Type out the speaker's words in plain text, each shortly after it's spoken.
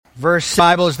verse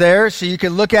Bible is there, so you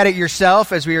can look at it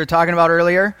yourself as we were talking about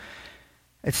earlier.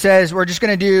 It says, we're just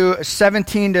going to do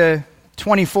 17 to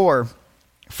 24.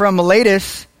 From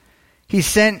Miletus, he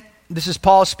sent, this is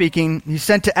Paul speaking, he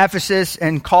sent to Ephesus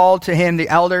and called to him the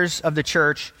elders of the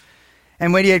church.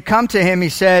 And when they had come to him, he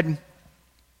said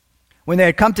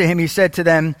to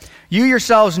them, "You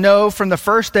yourselves know from the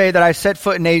first day that I set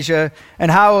foot in Asia and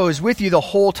how I was with you the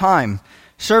whole time,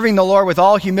 serving the Lord with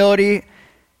all humility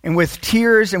and with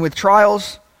tears and with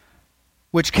trials,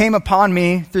 which came upon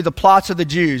me through the plots of the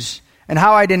Jews, and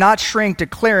how I did not shrink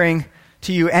declaring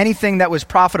to you anything that was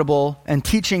profitable and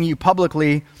teaching you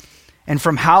publicly and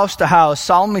from house to house,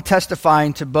 solemnly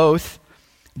testifying to both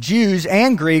Jews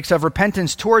and Greeks of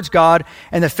repentance towards God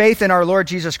and the faith in our Lord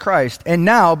Jesus Christ. And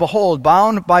now, behold,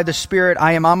 bound by the Spirit,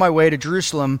 I am on my way to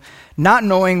Jerusalem, not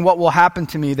knowing what will happen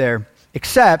to me there,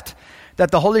 except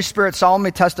that the Holy Spirit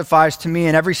solemnly testifies to me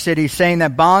in every city, saying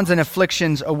that bonds and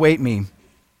afflictions await me.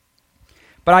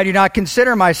 But I do not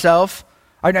consider my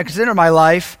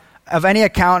life of any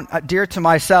account dear to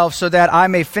myself, so that I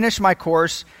may finish my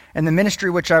course and the ministry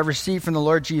which I have received from the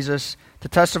Lord Jesus, to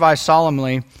testify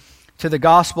solemnly to the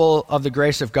gospel of the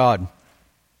grace of God."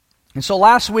 And so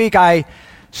last week I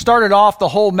started off the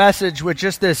whole message with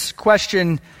just this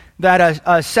question that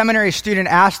a seminary student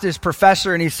asked his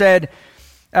professor, and he said,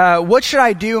 what should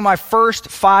I do in my first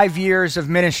 5 years of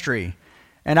ministry?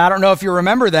 And I don't know if you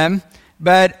remember them,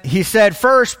 but he said,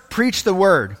 first, preach the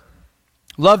word.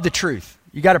 Love the truth.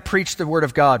 You got to preach the word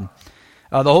of God.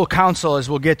 The whole counsel, as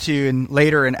we'll get to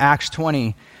later in Acts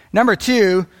 20. Number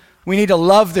 2, we need to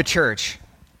love the church.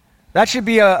 That should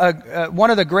be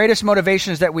one of the greatest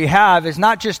motivations that we have, is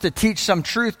not just to teach some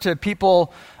truth to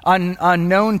people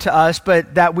unknown to us,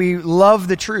 but that we love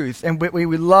the truth and we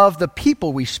love the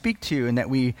people we speak to and that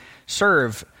we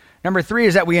serve. Number 3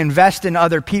 is that we invest in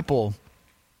other people.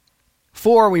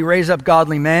 4, we raise up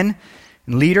godly men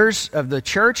and leaders of the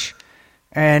church,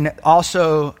 and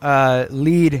also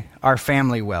lead our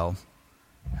family well.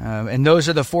 And those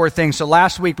are the 4 things. So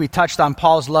last week we touched on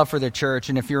Paul's love for the church.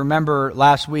 And if you remember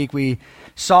last week, we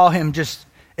saw him just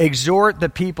exhort the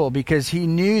people because he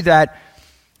knew that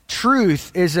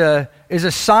truth is a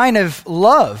sign of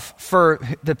love for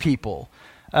the people.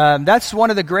 That's one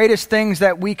of the greatest things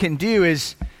that we can do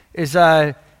is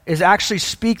actually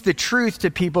speak the truth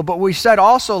to people. But we said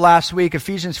also last week,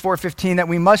 Ephesians 4:15, that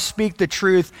we must speak the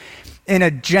truth in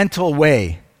a gentle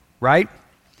way, right?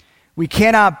 We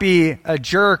cannot be a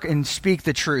jerk and speak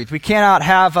the truth. We cannot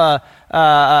have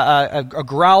a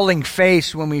growling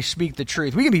face when we speak the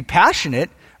truth. We can be passionate,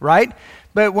 right?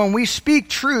 But when we speak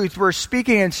truth, we're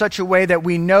speaking in such a way that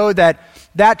we know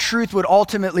that truth would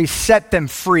ultimately set them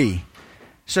free,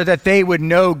 so that they would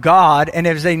know God. And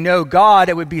as they know God,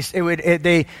 they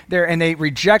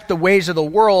reject the ways of the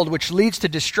world, which leads to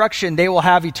destruction. They will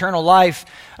have eternal life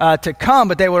to come,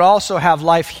 but they would also have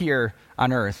life here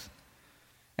on earth.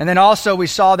 And then also we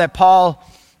saw that Paul,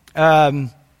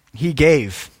 he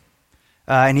gave,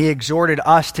 and he exhorted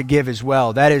us to give as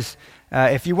well. That is,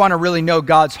 if you want to really know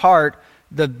God's heart,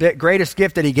 the greatest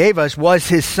gift that he gave us was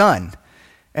his son.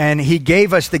 And he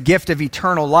gave us the gift of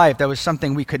eternal life. That was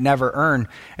something we could never earn.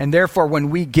 And therefore, when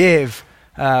we give,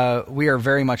 we are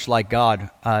very much like God.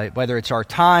 Whether it's our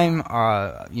time,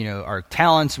 our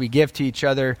talents we give to each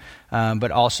other, but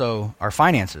also our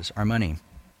finances, our money.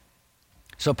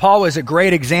 So Paul was a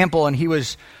great example, and he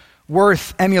was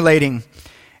worth emulating.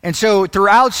 And so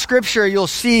throughout Scripture, you'll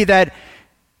see that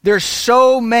there's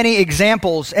so many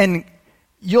examples, and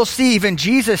you'll see even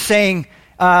Jesus saying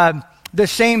the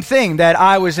same thing, that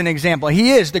I was an example.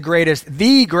 He is the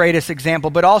greatest example,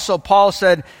 but also Paul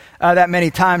said that many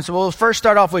times. So we'll first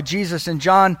start off with Jesus in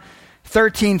John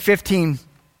 13:15.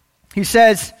 He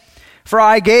says, "For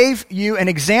I gave you an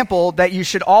example that you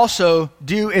should also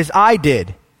do as I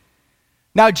did."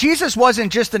 Now, Jesus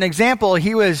wasn't just an example.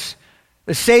 He was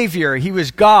the Savior. He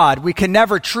was God. We can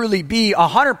never truly be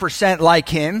 100% like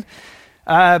him,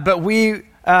 but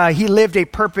he lived a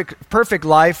perfect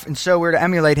life, and so we're to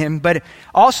emulate him. But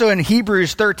also in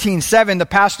Hebrews 13:7, the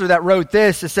pastor that wrote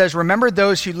this, it says, "Remember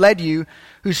those who led you,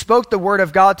 who spoke the word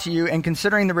of God to you, and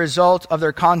considering the result of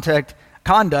their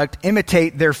conduct,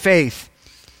 imitate their faith."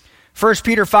 1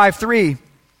 Peter 5:3,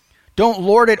 "Don't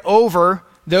lord it over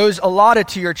those allotted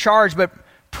to your charge, but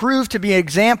prove to be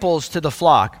examples to the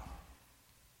flock."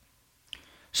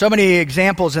 So many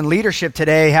examples in leadership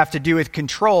today have to do with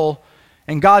control,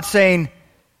 and God's saying,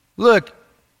 look,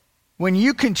 when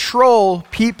you control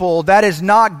people, that is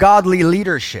not godly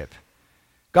leadership.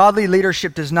 Godly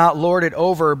leadership does not lord it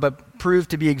over, but prove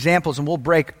to be examples, and we'll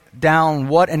break down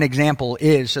what an example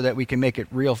is so that we can make it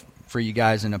real for you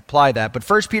guys and apply that. But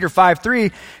 1 Peter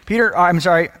 5:3,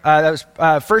 that was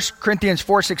 1 Corinthians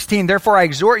 4:16. Therefore I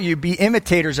exhort you, be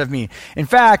imitators of me. In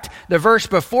fact, the verse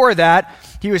before that,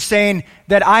 he was saying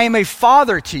that I am a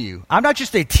father to you. I'm not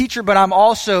just a teacher, but I'm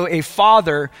also a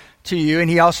father to you. And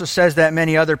he also says that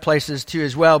many other places too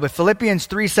as well. But Philippians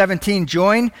 3:17,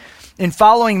 join in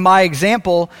following my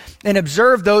example and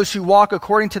observe those who walk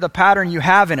according to the pattern you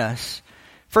have in us.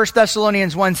 1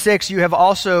 Thessalonians 1:6, you have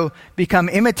also become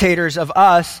imitators of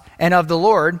us and of the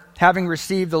Lord, having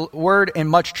received the word in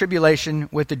much tribulation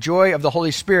with the joy of the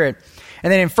Holy Spirit.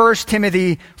 And then in 1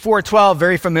 Timothy 4:12,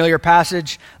 very familiar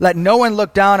passage, let no one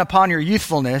look down upon your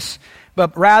youthfulness,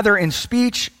 but rather in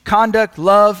speech, conduct,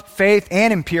 love, faith,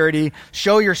 and in purity,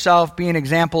 show yourself, be an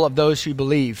example of those who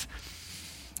believe.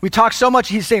 We talk so much,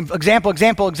 he's saying example,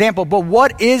 but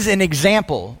what is an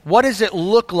example? What does it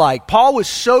look like? Paul was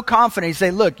so confident, he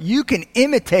said, look, you can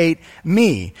imitate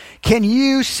me. Can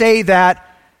you say that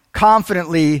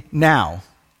confidently now?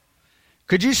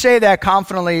 Could you say that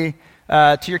confidently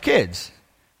to your kids?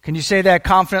 Can you say that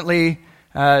confidently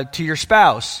to your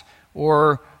spouse?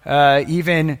 Or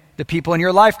even the people in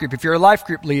your life group, if you're a life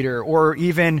group leader, or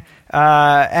even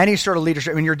any sort of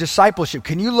leadership in your discipleship,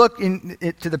 can you look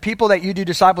to the people that you do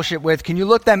discipleship with, can you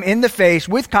look them in the face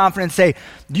with confidence and say,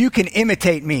 you can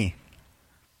imitate me?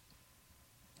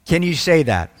 Can you say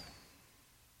that?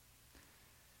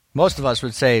 Most of us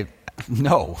would say,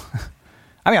 no.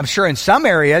 I mean, I'm sure in some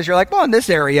areas you're like, well, in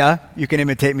this area you can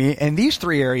imitate me, and these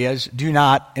three areas do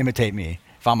not imitate me,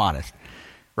 if I'm honest,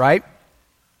 right?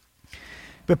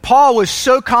 But Paul was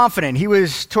so confident. He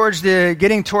was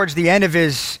getting towards the end of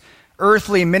his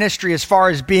earthly ministry as far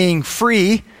as being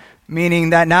free,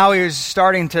 meaning that now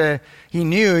he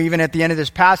knew even at the end of this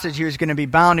passage he was going to be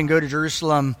bound and go to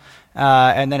Jerusalem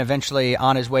and then eventually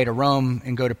on his way to Rome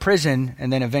and go to prison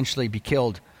and then eventually be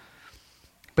killed.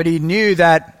 But he knew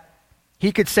that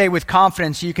he could say with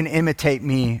confidence, you can imitate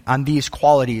me on these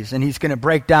qualities, and he's going to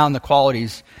break down the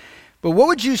qualities. But what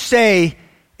would you say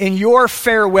in your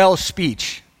farewell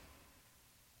speech?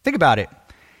 Think about it.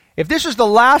 If this was the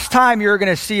last time you were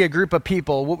going to see a group of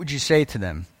people, what would you say to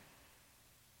them?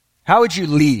 How would you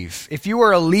leave? If you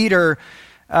were a leader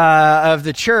of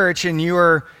the church and you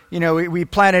were, we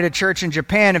planted a church in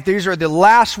Japan, if these are the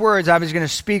last words I was going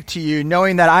to speak to you,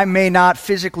 knowing that I may not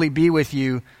physically be with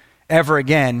you ever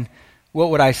again, what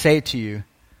would I say to you?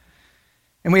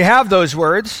 And we have those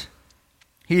words.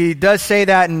 He does say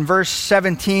that in verse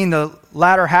 17, the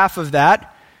latter half of that.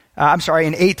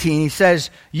 In 18, he says,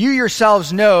 you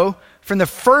yourselves know from the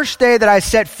first day that I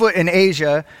set foot in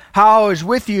Asia, how I was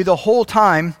with you the whole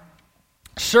time,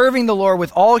 serving the Lord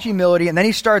with all humility. And then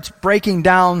he starts breaking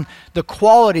down the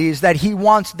qualities that he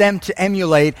wants them to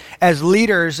emulate as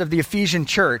leaders of the Ephesian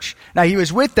church. Now, he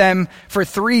was with them for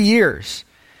 3 years.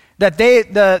 That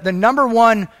the number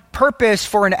one purpose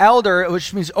for an elder,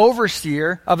 which means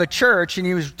overseer of a church, and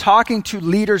he was talking to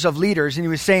leaders of leaders, and he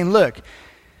was saying, look,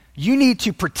 you need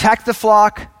to protect the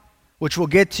flock, which we'll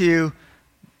get to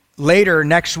later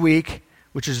next week,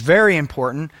 which is very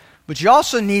important, but you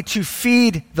also need to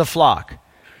feed the flock.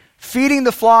 Feeding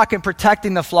the flock and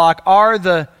protecting the flock are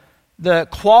the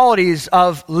qualities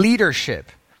of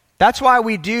leadership. That's why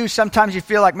sometimes you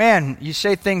feel like, man, you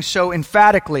say things so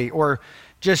emphatically or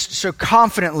just so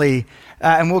confidently,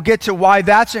 and we'll get to why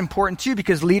that's important too,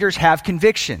 because leaders have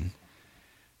conviction.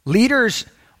 Leaders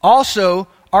also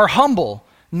are humble,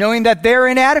 knowing that they're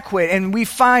inadequate, and we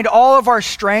find all of our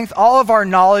strength, all of our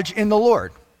knowledge in the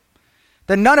Lord.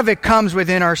 That none of it comes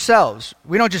within ourselves.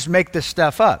 We don't just make this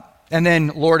stuff up and then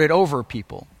lord it over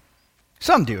people.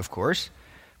 Some do, of course,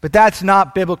 but that's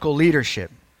not biblical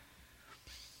leadership.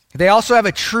 They also have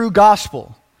a true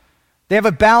gospel. They have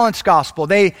a balanced gospel.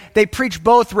 They preach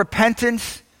both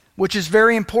repentance, which is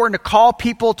very important to call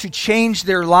people to change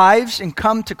their lives and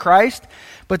come to Christ,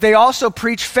 but they also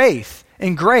preach faith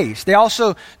and grace. They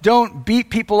also don't beat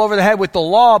people over the head with the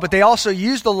law, but they also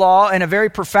use the law in a very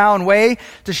profound way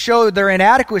to show their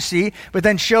inadequacy, but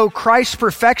then show Christ's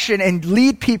perfection and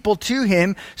lead people to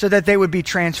him so that they would be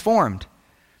transformed.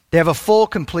 They have a full,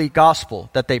 complete gospel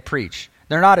that they preach.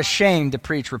 They're not ashamed to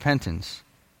preach repentance.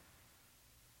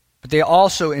 But they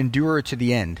also endure to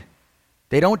the end.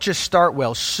 They don't just start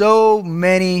well. So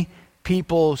many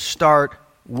people start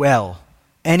well.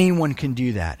 Anyone can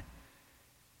do that.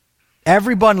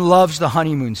 Everyone loves the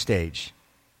honeymoon stage.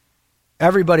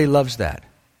 Everybody loves that.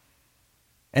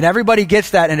 And everybody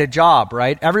gets that in a job,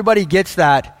 right? Everybody gets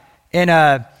that in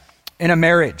a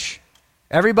marriage.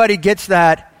 Everybody gets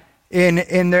that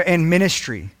in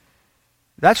ministry.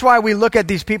 That's why we look at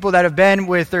these people that have been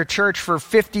with their church for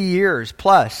 50 years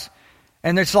plus.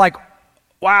 And it's like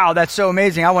wow, that's so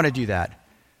amazing. I want to do that.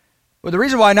 Well, the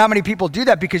reason why not many people do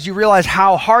that because you realize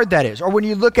how hard that is. Or when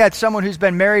you look at someone who's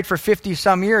been married for 50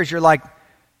 some years, you're like,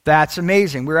 that's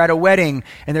amazing. We were at a wedding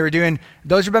and they were doing,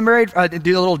 those who've been married, do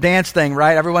the little dance thing,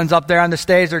 right? Everyone's up there on the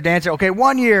stage, they're dancing. Okay,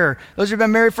 1 year. Those who've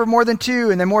been married for more than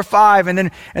 2 and then more 5.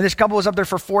 And this couple was up there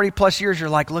for 40 plus years. You're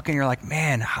like looking, you're like,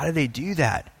 man, how do they do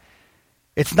that?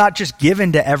 It's not just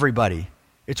given to everybody.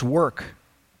 It's work.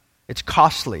 It's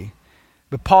costly.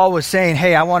 But Paul was saying,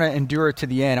 hey, I want to endure to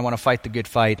the end. I want to fight the good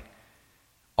fight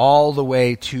all the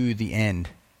way to the end.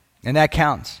 And that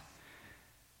counts.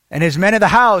 And as men of the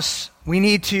house, we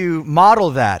need to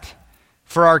model that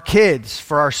for our kids,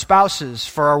 for our spouses,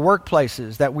 for our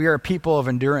workplaces, that we are a people of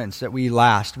endurance, that we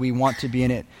last. We want to be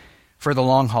in it for the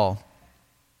long haul.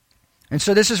 And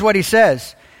so this is what he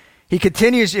says. He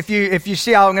continues, if you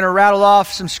see how I'm going to rattle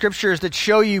off some scriptures that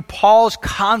show you Paul's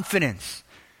confidence.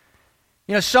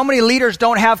 You know, so many leaders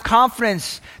don't have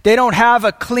confidence. They don't have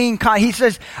a clean he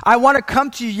says, I want to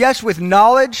come to you, yes, with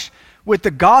knowledge, with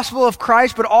the gospel of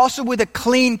Christ, but also with a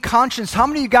clean conscience. How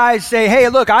many of you guys say, hey,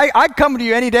 look, I'd come to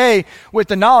you any day with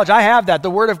the knowledge. I have that. The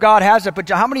Word of God has it. But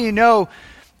how many of you know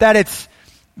that it's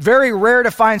very rare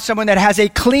to find someone that has a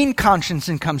clean conscience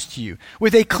and comes to you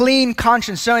with a clean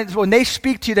conscience? So when they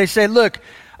speak to you, they say, look,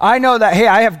 I know that, hey,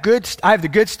 I have the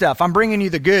good stuff. I'm bringing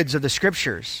you the goods of the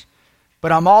scriptures,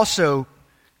 but I'm also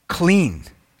clean.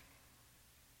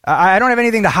 I don't have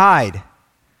anything to hide.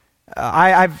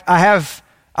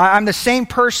 I'm the same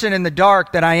person in the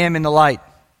dark that I am in the light.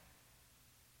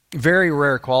 Very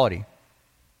rare quality.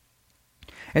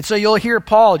 And so you'll hear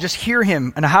Paul, just hear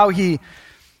him and how he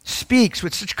speaks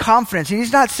with such confidence. And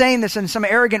he's not saying this in some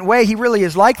arrogant way. He really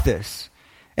is like this.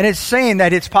 And it's saying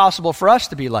that it's possible for us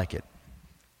to be like it.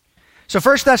 So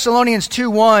 1 Thessalonians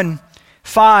 2:1,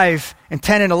 5, and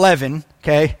 10 and 11,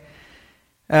 okay?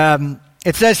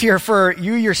 It says here, for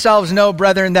you yourselves know,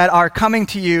 brethren, that our coming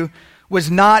to you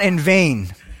was not in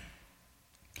vain.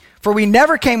 For we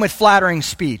never came with flattering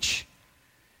speech,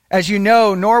 as you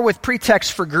know, nor with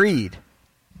pretext for greed.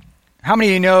 How many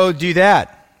of you know do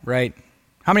that, right?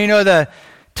 How many of you know the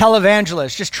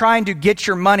televangelists just trying to get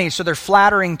your money so they're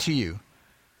flattering to you?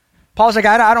 Paul's like,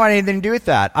 I don't want anything to do with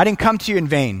that. I didn't come to you in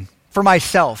vain for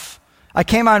myself. I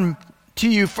came to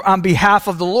you on behalf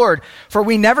of the Lord. For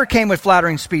we never came with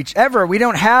flattering speech, ever. We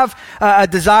don't have a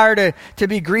desire to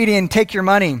be greedy and take your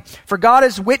money. For God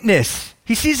is witness.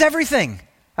 He sees everything.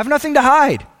 I have nothing to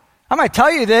hide. I might tell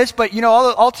you this, but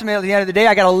ultimately at the end of the day,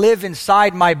 I got to live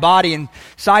inside my body,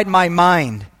 inside my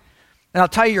mind. And I'll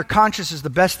tell you, your conscience is the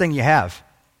best thing you have.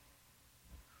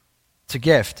 It's a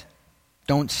gift.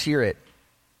 Don't sear it.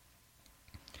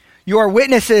 You are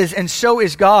witnesses, and so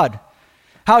is God,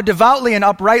 how devoutly and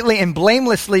uprightly and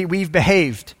blamelessly we've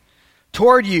behaved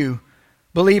toward you,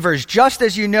 believers, just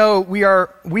as you know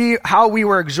how we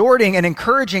were exhorting and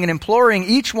encouraging and imploring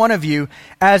each one of you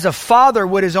as a father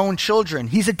would his own children.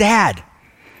 He's a dad.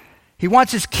 He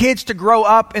wants his kids to grow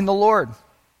up in the Lord.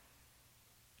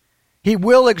 He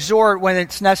will exhort when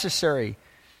it's necessary.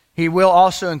 He will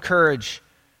also encourage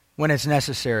when it's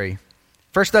necessary.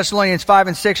 1 Thessalonians 5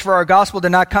 and 6, for our gospel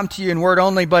did not come to you in word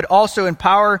only, but also in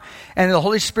power and in the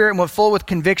Holy Spirit and full with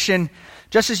conviction,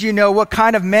 just as you know what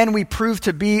kind of men we proved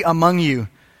to be among you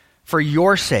for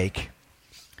your sake.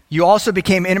 You also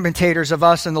became imitators of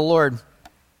us in the Lord,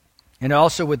 and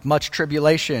also with much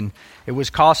tribulation. It was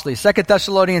costly. 2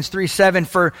 Thessalonians 3:7,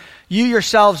 for you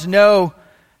yourselves know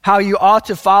how you ought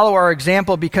to follow our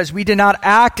example, because we did not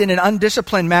act in an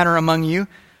undisciplined manner among you,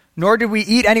 nor did we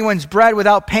eat anyone's bread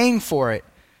without paying for it.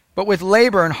 But with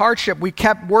labor and hardship, we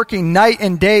kept working night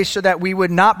and day so that we would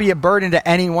not be a burden to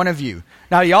any one of you.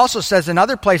 Now, he also says in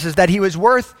other places that he was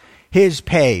worth his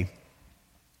pay.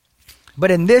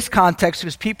 But in this context,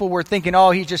 because people were thinking,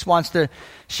 oh, he just wants to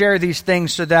share these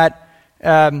things so that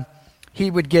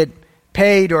he would get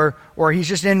paid, or he's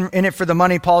just in it for the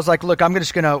money. Paul's like, look, I'm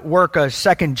just going to work a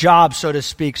second job, so to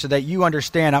speak, so that you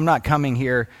understand I'm not coming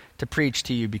here to preach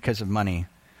to you because of money.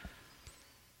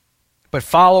 But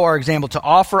follow our example, to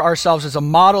offer ourselves as a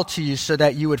model to you so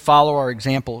that you would follow our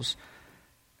examples.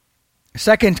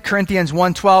 2 Corinthians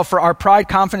 1:12, for our pride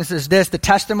confidence is this, the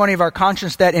testimony of our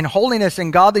conscience, that in holiness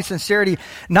and godly sincerity,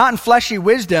 not in fleshy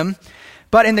wisdom,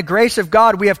 but in the grace of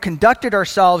God, we have conducted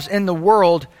ourselves in the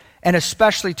world, and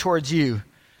especially towards you.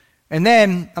 And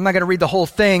then, I'm not going to read the whole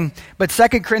thing, but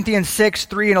 2 Corinthians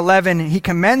 6:3 and 11, he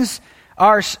commends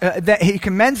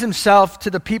himself to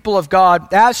the people of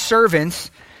God as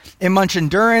servants in much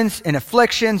endurance, in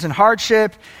afflictions, and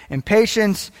hardship, and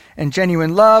patience, and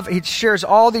genuine love. He shares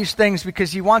all these things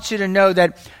because he wants you to know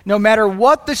that no matter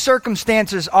what the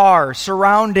circumstances are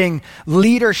surrounding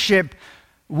leadership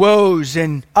woes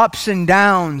and ups and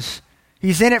downs.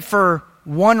 He's in it for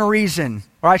one reason,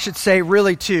 or I should say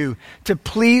really two, to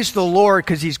please the Lord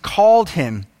because he's called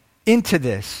him into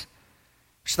this.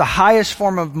 It's the highest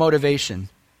form of motivation,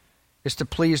 is to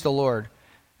please the Lord,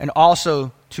 and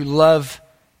also to love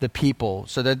the people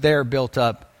so that they're built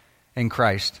up in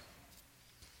Christ.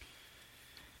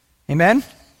 Amen?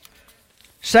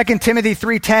 2 Timothy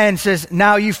 3:10 says,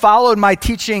 "Now you followed my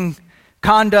teaching,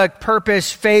 conduct,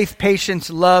 purpose, faith, patience,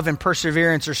 love, and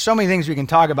perseverance." There's so many things we can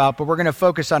talk about, but we're going to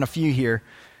focus on a few here.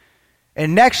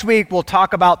 And next week, we'll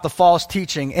talk about the false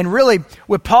teaching. And really,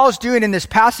 what Paul's doing in this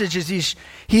passage is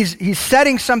he's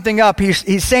setting something up.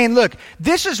 He's saying, look,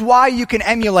 this is why you can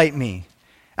emulate me.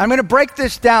 I'm going to break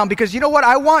this down because you know what?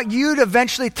 I want you to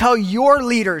eventually tell your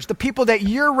leaders, the people that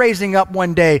you're raising up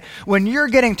one day, when you're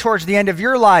getting towards the end of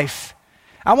your life,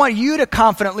 I want you to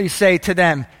confidently say to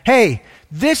them, hey,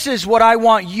 this is what I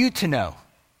want you to know.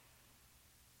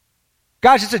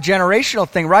 Guys, it's a generational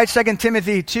thing, right? 2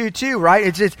 Timothy 2:2,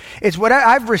 right? It's what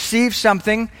I've received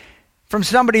something from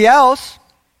somebody else,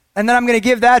 and then I'm going to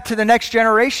give that to the next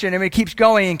generation, and it keeps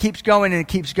going and keeps going and it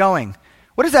keeps going.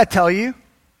 What does that tell you?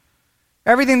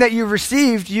 Everything that you've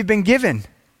received, you've been given.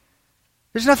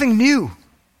 There's nothing new.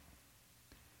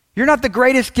 You're not the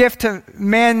greatest gift to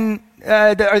man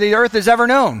or the earth has ever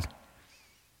known.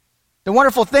 The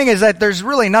wonderful thing is that there's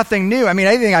really nothing new. I mean,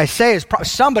 anything I say is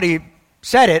somebody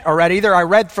said it already. Either I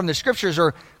read from the scriptures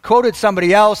or quoted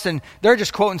somebody else, and they're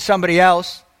just quoting somebody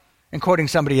else and quoting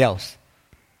somebody else.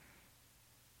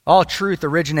 All truth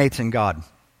originates in God.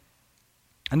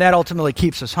 And that ultimately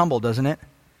keeps us humble, doesn't it?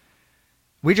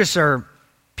 We just are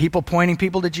people pointing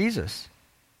people to Jesus.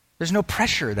 There's no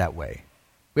pressure that way.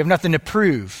 We have nothing to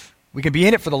prove. We can be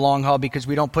in it for the long haul because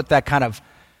we don't put that kind of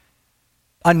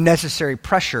unnecessary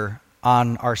pressure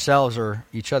on ourselves or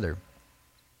each other.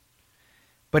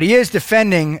 But he is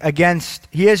defending against,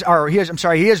 he is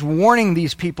warning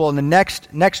these people in the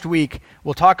next week,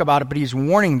 we'll talk about it, but he's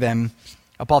warning them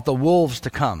about the wolves to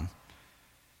come.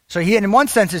 So he, in one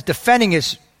sense, is defending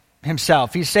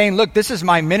himself. He's saying, look, this is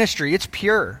my ministry. It's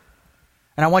pure.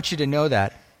 And I want you to know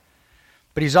that.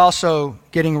 But he's also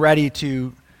getting ready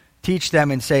to teach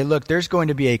them and say, look, there's going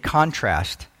to be a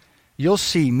contrast. You'll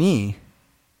see me,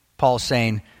 Paul's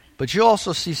saying, but you'll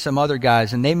also see some other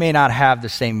guys, and they may not have the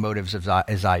same motives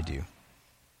as I do.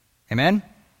 Amen?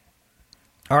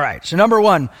 All right, so number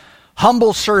one,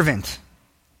 humble servant.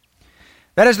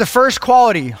 That is the first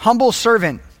quality, humble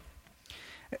servant.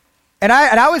 And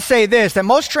I would say this, that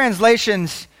most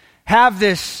translations have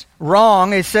this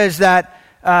wrong. It says that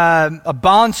a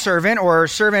bondservant or a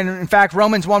servant, in fact,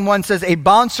 Romans 1:1 says, a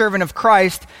bondservant of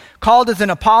Christ, called as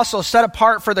an apostle, set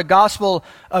apart for the gospel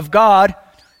of God.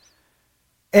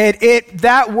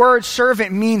 That word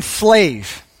servant means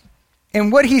slave.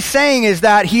 And what he's saying is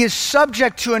that he is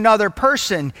subject to another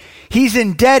person. He's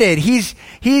indebted. He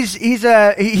is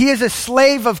a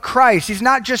slave of Christ. He's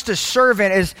not just a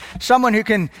servant as someone who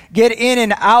can get in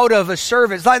and out of a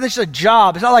service. It's like this is a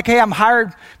job. It's not like, hey, I'm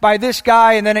hired by this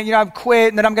guy and then I'm quit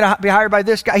and then I'm going to be hired by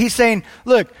this guy. He's saying,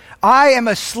 look, I am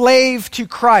a slave to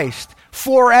Christ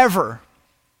forever.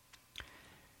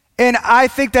 And I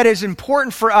think that is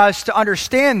important for us to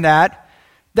understand that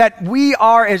we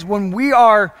are, when we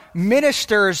are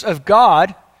ministers of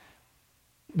God,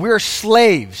 we're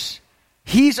slaves.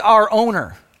 He's our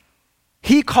owner.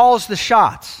 He calls the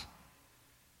shots,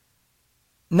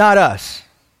 not us.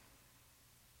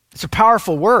 It's a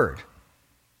powerful word.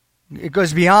 It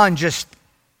goes beyond just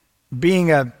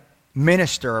being a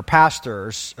minister or pastor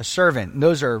or a servant. And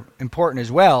those are important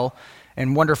as well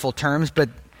and wonderful terms, but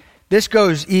this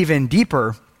goes even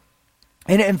deeper.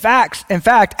 And in fact,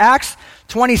 Acts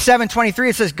 27:23,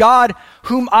 it says, God,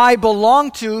 whom I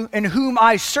belong to and whom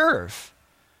I serve.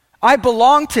 I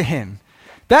belong to him.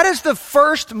 That is the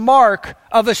first mark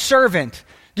of a servant.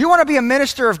 Do you want to be a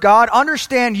minister of God?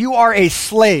 Understand you are a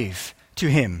slave to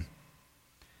him.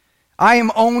 I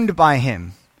am owned by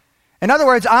him. In other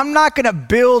words, I'm not going to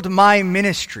build my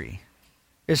ministry,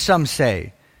 as some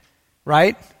say,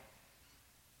 right?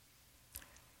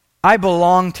 I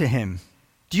belong to him.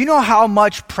 Do you know how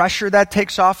much pressure that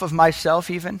takes off of myself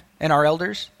even and our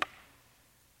elders?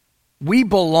 We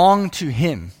belong to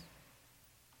him.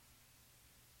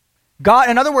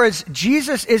 God, in other words,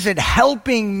 Jesus isn't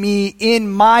helping me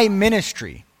in my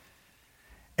ministry.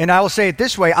 And I will say it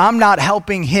this way, I'm not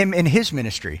helping him in his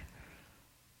ministry.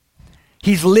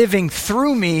 He's living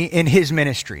through me in his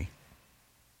ministry.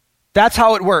 That's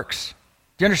how it works.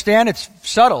 Do you understand? It's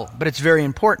subtle, but it's very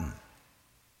important.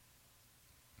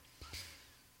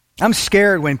 I'm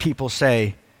scared when people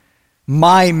say,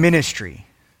 my ministry.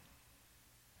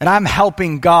 and I'm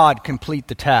helping God complete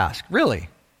the task. Really?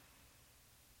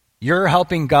 You're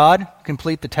helping God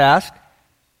complete the task?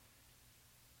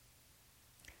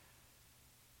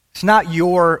 It's not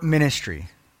your ministry.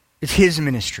 It's his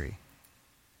ministry.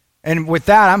 And with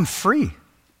that, I'm free.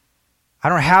 I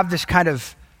don't have this kind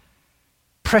of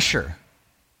pressure.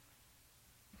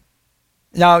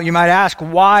 Now, you might ask,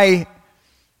 why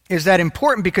is that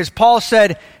important? Because Paul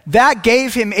said that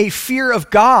gave him a fear of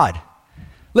God.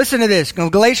 Listen to this,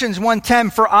 Galatians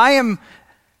 1:10, for I am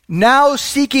now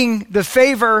seeking the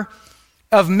favor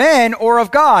of men or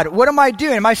of God. What am I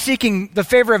doing? Am I seeking the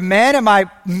favor of men? Am I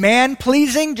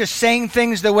man-pleasing, just saying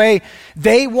things the way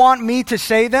they want me to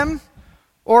say them?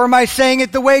 Or am I saying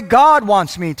it the way God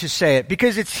wants me to say it?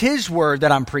 Because it's his word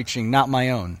that I'm preaching, not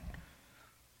my own.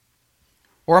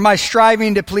 Or am I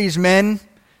striving to please men?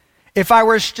 If I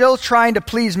were still trying to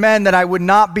please men, then I would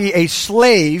not be a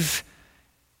slave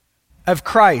of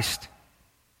Christ.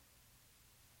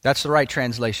 That's the right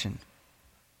translation.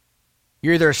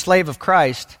 You're either a slave of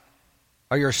Christ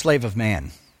or you're a slave of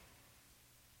man.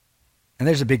 And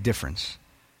there's a big difference.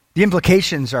 The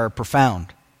implications are profound.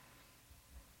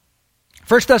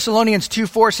 1 Thessalonians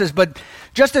 2:4 says, but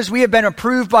just as we have been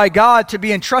approved by God to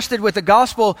be entrusted with the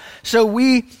gospel, so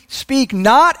we speak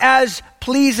not as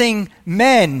pleasing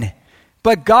men,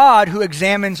 but God who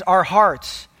examines our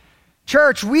hearts.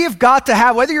 Church, we have got to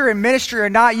have, whether you're in ministry or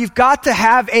not, you've got to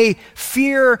have a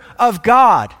fear of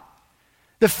God.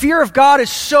 The fear of God is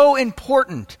so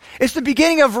important. It's the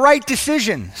beginning of right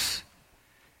decisions.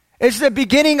 It's the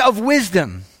beginning of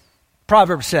wisdom,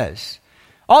 Proverbs says.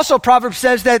 Also, Proverbs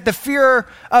says that the fear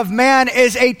of man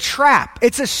is a trap.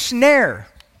 It's a snare.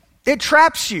 It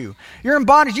traps you. You're in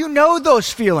bondage. You know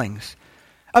those feelings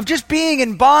of just being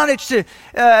in bondage to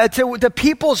the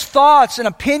people's thoughts and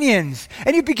opinions.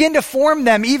 And you begin to form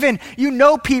them. Even you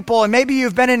know people, and maybe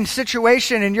you've been in a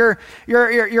situation and you're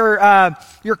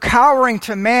cowering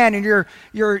to man, and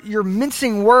you're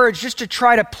mincing words just to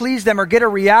try to please them or get a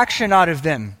reaction out of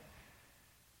them.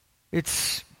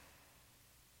 It's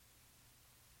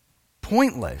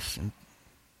pointless and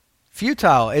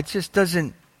futile. It just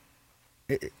doesn't,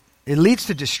 it leads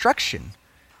to destruction.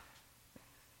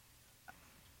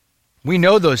 We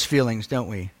know those feelings, don't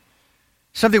we?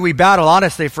 Something we battle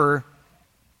honestly for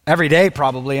every day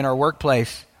probably in our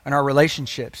workplace, in our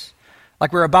relationships.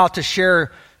 Like we're about to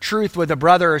share truth with a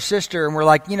brother or sister and we're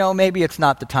like, maybe it's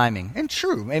not the timing. And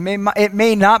true, it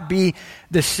may not be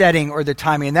the setting or the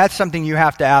timing. And that's something you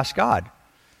have to ask God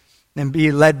and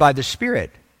be led by the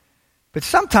Spirit. But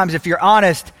sometimes if you're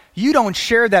honest, you don't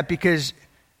share that because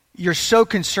you're so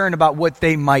concerned about what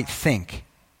they might think,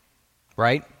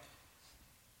 right?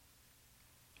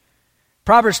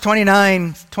 Proverbs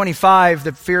 29:25,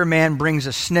 the fear of man brings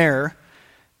a snare,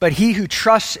 but he who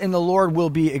trusts in the Lord will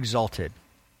be exalted.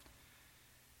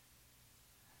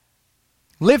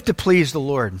 Live to please the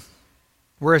Lord.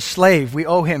 We're a slave. We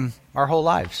owe him our whole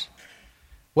lives.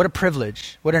 What a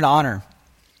privilege. What an honor.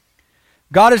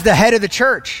 God is the head of the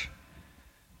church.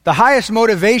 The highest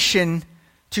motivation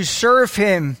to serve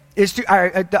him is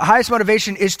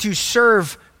to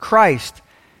serve Christ.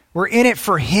 We're in it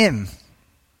for him.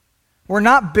 We're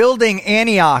not building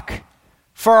Antioch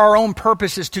for our own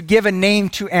purposes to give a name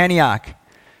to Antioch.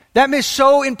 That is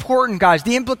so important, guys.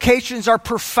 The implications are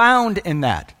profound in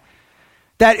that.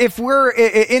 That if we're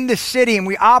in the city and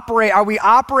are we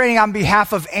operating on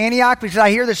behalf of Antioch? Because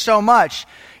I hear this so much.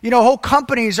 Whole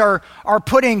companies are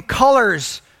putting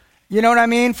colors, you know what I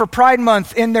mean, for Pride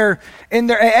Month in their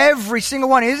every single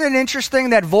one. Isn't it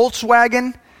interesting that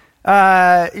Volkswagen,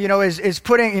 is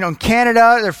putting, in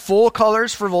Canada, they're full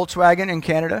colors for Volkswagen in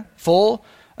Canada, full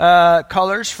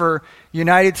colors for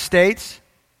United States,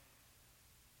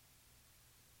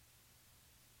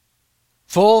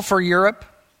 full for Europe,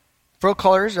 full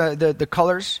colors, the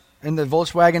colors in the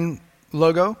Volkswagen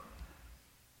logo.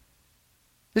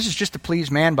 This is just to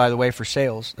please man, by the way, for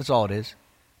sales. That's all it is.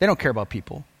 They don't care about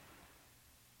people.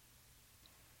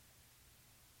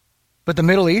 But the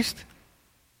Middle East,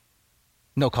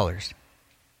 no colors.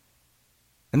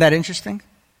 Isn't that interesting?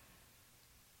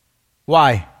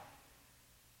 Why?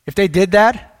 If they did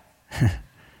that,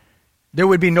 there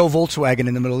would be no Volkswagen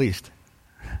in the Middle East,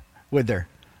 would there?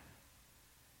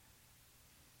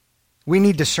 We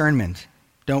need discernment,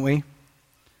 don't we?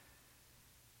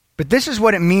 But this is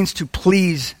what it means to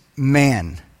please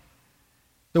man.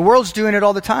 The world's doing it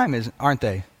all the time, aren't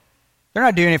they? They're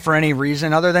not doing it for any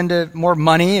reason other than to more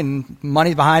money and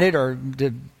money behind it or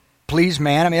to please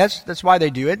man. I mean, that's why they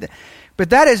do it. But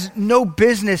that is no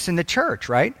business in the church,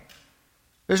 right?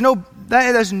 There's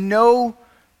no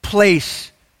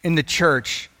place in the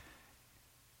church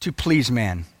to please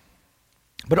man.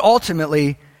 but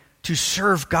ultimately to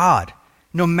serve God,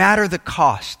 no matter the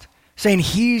cost, saying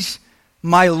He's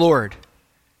my Lord,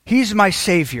 He's my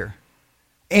Savior,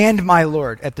 and my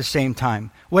Lord at the same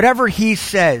time. Whatever He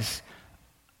says,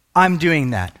 I'm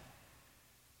doing that.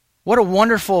 What a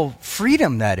wonderful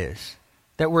freedom that is,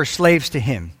 that we're slaves to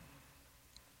Him.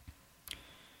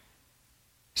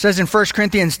 It says in 1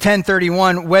 Corinthians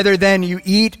 10:31, whether then you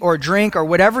eat or drink or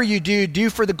whatever you do, do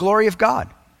for the glory of God.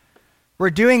 We're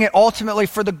doing it ultimately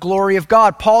for the glory of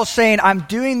God. Paul's saying, I'm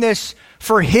doing this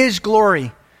for His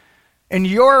glory and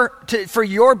for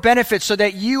your benefit, so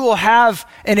that you will have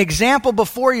an example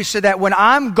before you, so that when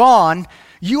I'm gone,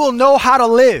 you will know how to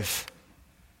live.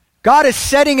 God is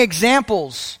setting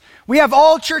examples. We have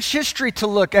all church history to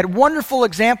look at, wonderful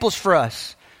examples for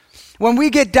us. When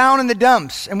we get down in the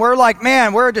dumps and we're like,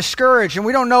 man, we're discouraged and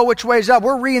we don't know which way's up,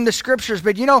 we're reading the scriptures.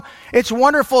 But it's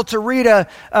wonderful to read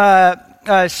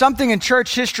something in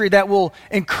church history that will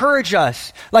encourage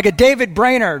us, like a David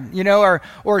Brainerd,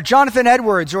 or Jonathan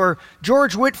Edwards or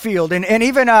George Whitefield. And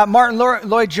even Martin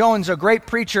Lloyd-Jones, a great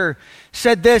preacher,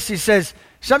 said this. He says,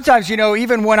 sometimes,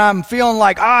 even when I'm feeling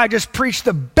like, I just preached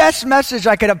the best message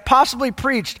I could have possibly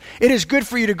preached, it is good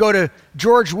for you to go to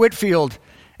George Whitefield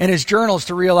and his journals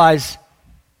to realize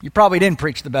you probably didn't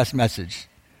preach the best message.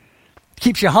 It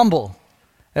keeps you humble.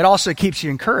 It also keeps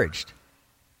you encouraged.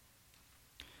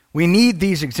 We need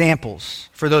these examples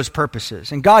for those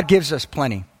purposes, and God gives us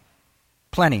plenty.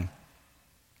 Plenty.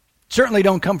 Certainly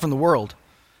don't come from the world.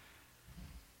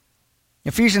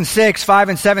 Ephesians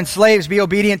 6:5-7, slaves, be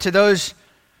obedient to those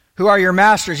who are your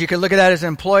masters. You could look at that as an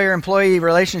employer-employee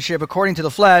relationship according to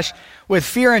the flesh, with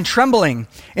fear and trembling,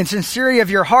 in sincerity of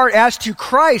your heart as to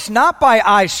Christ, not by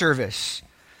eye service,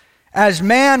 as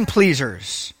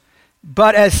man-pleasers,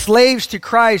 but as slaves to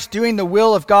Christ, doing the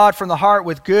will of God from the heart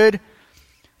with good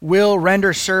will,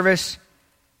 render service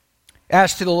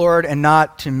as to the Lord and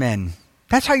not to men.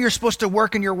 That's how you're supposed to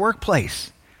work in your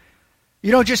workplace.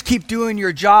 You don't just keep doing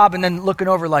your job and then looking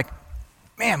over like,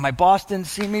 man, my boss didn't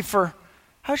see me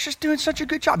I was just doing such a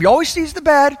good job. He always sees the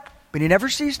bad, but he never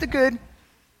sees the good.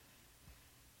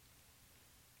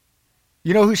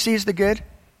 You know who sees the good?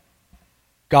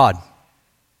 God.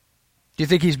 Do you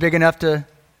think He's big enough to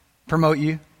promote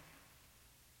you?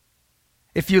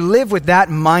 If you live with that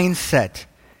mindset,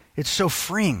 it's so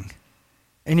freeing.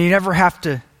 And you never have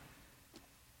to,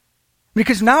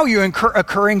 because now you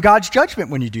incur in God's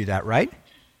judgment when you do that, right?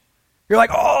 You're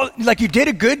like, like you did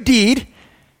a good deed,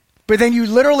 but then you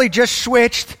literally just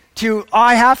switched to,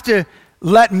 I have to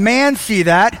let man see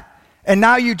that, and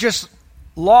now you just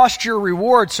lost your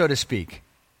reward, so to speak.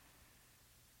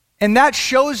 And that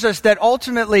shows us that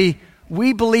ultimately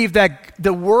we believe that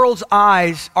the world's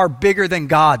eyes are bigger than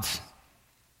God's.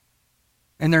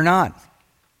 And they're not.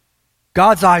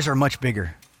 God's eyes are much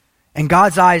bigger. And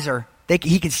God's eyes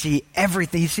He can see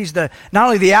everything. He sees not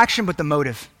only the action, but the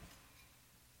motive.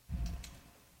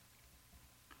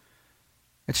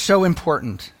 It's so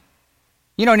important.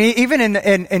 Even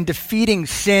in defeating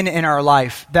sin in our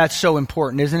life, that's so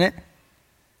important, isn't it?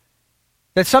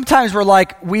 That sometimes we're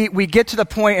like, we get to the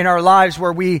point in our lives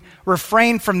where we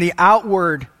refrain from the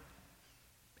outward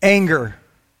anger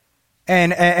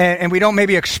and we don't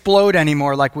maybe explode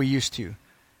anymore like we used to.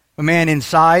 But man,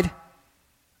 inside,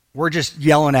 we're just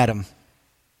yelling at him.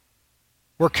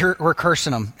 We're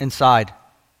cursing him inside.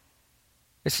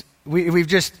 We've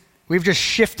just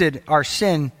shifted our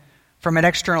sin from an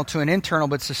external to an internal,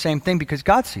 but it's the same thing because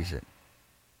God sees it.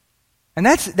 And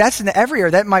that's in every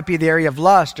area. That might be the area of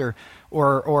lust or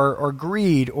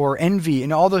greed or envy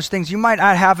and all those things. You might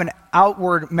not have an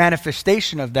outward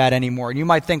manifestation of that anymore. And you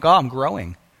might think, I'm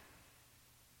growing.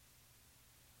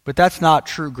 But that's not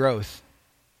true growth.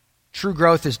 True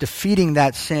growth is defeating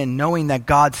that sin, knowing that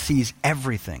God sees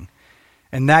everything.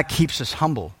 And that keeps us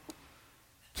humble.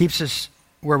 Keeps us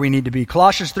where we need to be.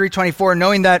 Colossians 3:24,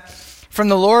 knowing that from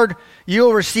the Lord you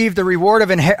will receive the reward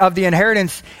of the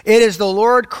inheritance. It is the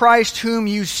Lord Christ whom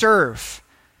you serve.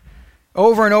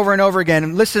 Over and over and over again.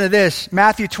 And listen to this.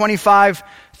 Matthew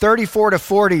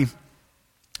 25:34-40.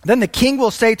 Then the king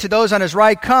will say to those on his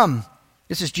right, come.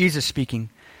 This is Jesus speaking.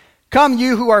 Come,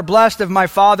 you who are blessed of my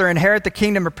Father, inherit the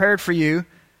kingdom prepared for you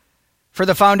for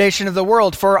the foundation of the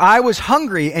world. For I was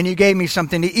hungry, and you gave me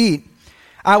something to eat.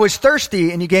 I was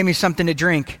thirsty, and you gave me something to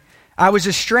drink. I was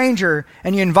a stranger,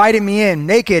 and you invited me in.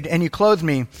 Naked, and you clothed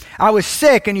me. I was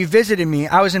sick, and you visited me.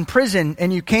 I was in prison,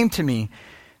 and you came to me.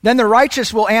 Then the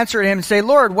righteous will answer him and say,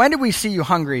 Lord, when did we see you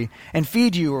hungry and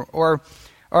feed you, or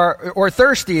or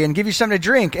thirsty and give you something to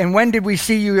drink? And when did we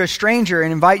see you a stranger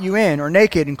and invite you in, or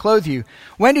naked and clothe you?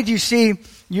 When did we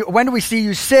see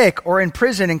you sick or in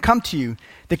prison and come to you?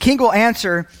 The king will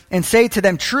answer and say to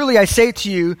them, truly I say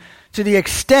to you, to the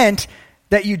extent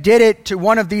that you did it to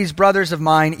one of these brothers of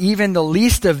mine, even the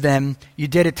least of them, you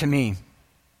did it to me.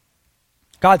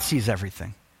 God sees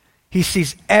everything. He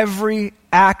sees every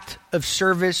act of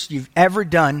service you've ever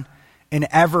done and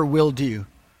ever will do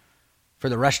for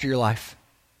the rest of your life.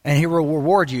 And he will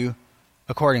reward you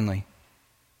accordingly.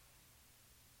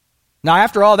 Now,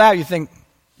 after all that, you think,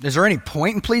 is there any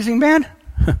point in pleasing man?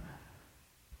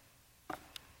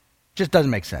 Just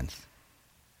doesn't make sense.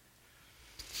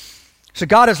 So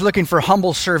God is looking for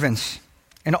humble servants.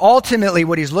 And ultimately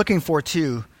what he's looking for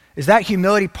too is that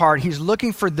humility part. He's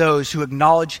looking for those who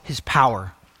acknowledge his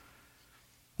power.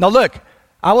 Now look,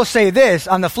 I will say this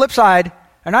on the flip side,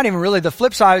 or not even really the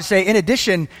flip side, I would say in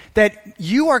addition that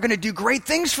you are going to do great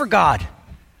things for God.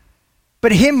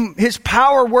 But his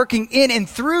power working in and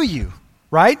through you,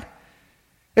 right?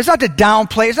 It's not to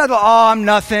downplay. It's not to, I'm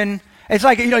nothing. It's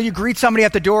like, you greet somebody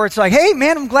at the door. It's like, hey,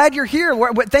 man, I'm glad you're here.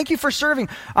 Thank you for serving.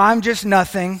 I'm just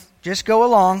nothing. Just go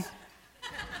along.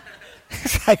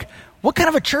 It's like, what kind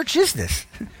of a church is this?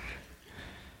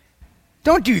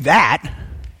 Don't do that.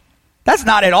 That's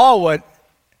not at all what.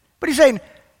 But he's saying,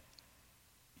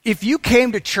 if you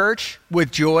came to church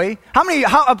with joy,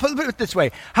 I'll put it this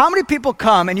way. How many people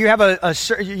come and you have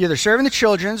you're either serving the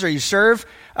children's or you serve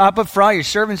up front, you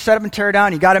serve and set up and tear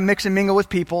down, you got to mix and mingle with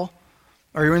people,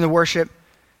 or you're in the worship,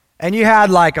 and you had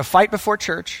like a fight before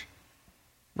church,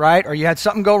 right? Or you had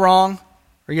something go wrong,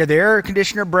 or you had the air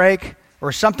conditioner break,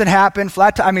 or something happened,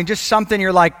 just something,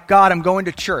 you're like, God, I'm going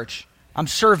to church. I'm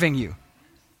serving you.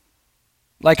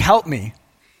 Like, help me.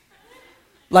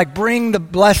 Like, bring the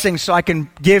blessings so I can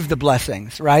give the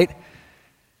blessings, right?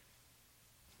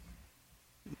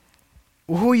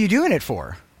 Well, who are you doing it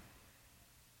for?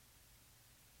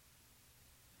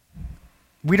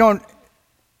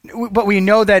 But we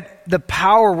know that the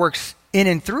power works in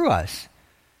and through us.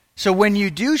 So when you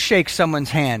do shake someone's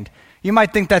hand, you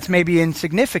might think that's maybe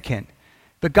insignificant.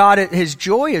 But God, his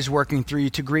joy is working through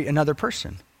you to greet another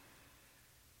person.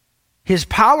 His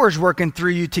power is working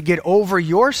through you to get over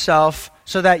yourself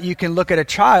so that you can look at a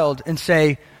child and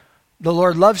say, the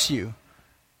Lord loves you.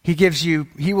 He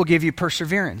will give you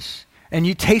perseverance. And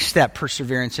you taste that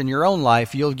perseverance in your own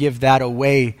life. You'll give that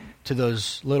away to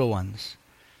those little ones.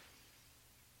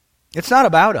 It's not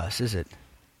about us, is it?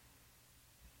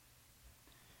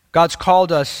 God's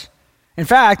called us. In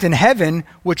fact, in heaven,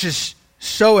 which is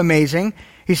so amazing,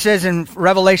 he says in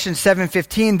Revelation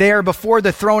 7:15, they are before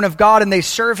the throne of God and they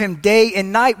serve him day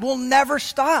and night. We'll never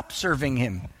stop serving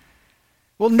him.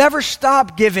 We'll never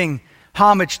stop giving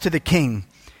homage to the King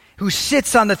who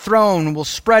sits on the throne and will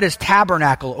spread his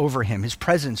tabernacle over him, his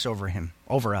presence over him,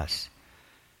 over us.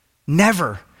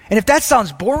 Never. And if that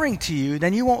sounds boring to you,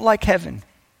 then you won't like heaven.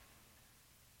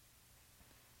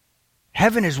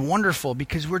 Heaven is wonderful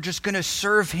because we're just going to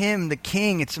serve him, the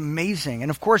King. It's amazing. And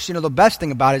of course, the best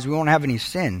thing about it is we won't have any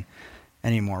sin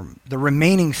anymore. The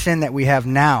remaining sin that we have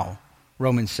now,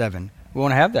 Romans 7, we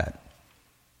won't have that.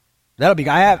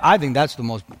 I think that's the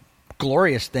most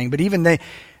glorious thing. But even the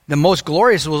most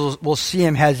glorious will see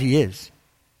him as he is.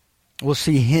 We'll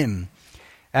see him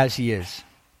as he is.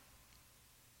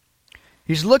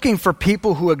 He's looking for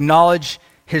people who acknowledge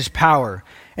his power.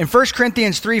 In 1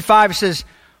 Corinthians 3:5 it says,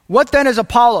 what then is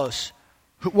Apollos?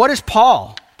 What is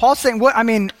Paul? Paul's saying,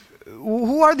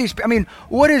 who are these?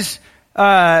 What is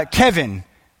Kevin?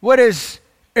 What is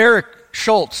Eric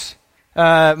Schultz?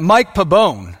 Mike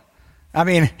Pabone?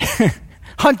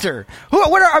 Hunter?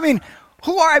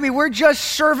 We're just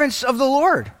servants of the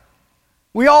Lord.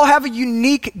 We all have a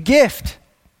unique gift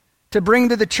to bring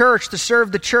to the church, to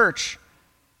serve the church.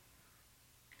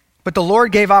 But the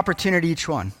Lord gave opportunity to each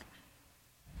one.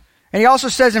 And he also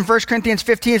says in 1 Corinthians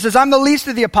 15, he says, I'm the least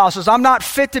of the apostles. I'm not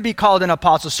fit to be called an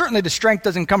apostle. Certainly the strength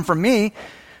doesn't come from me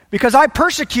because I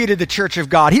persecuted the church of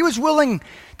God. He was willing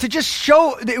to just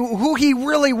show who he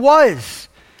really was.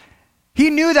 He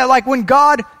knew that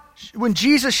when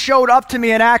Jesus showed up to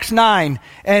me in Acts 9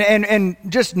 and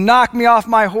just knocked me off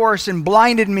my horse and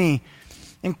blinded me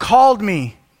and called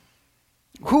me,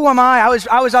 who am I?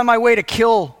 I was on my way to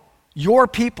kill your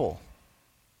people.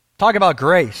 Talk about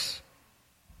grace.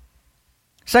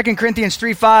 2 Corinthians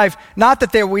 3:5, not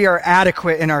that we are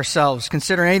adequate in ourselves,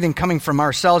 consider anything coming from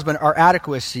ourselves, but our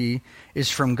adequacy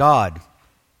is from God.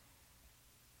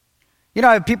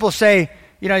 People say,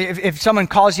 if someone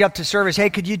calls you up to service, hey,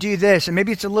 could you do this? And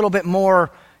maybe it's a little bit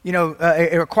more,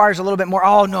 it requires a little bit more.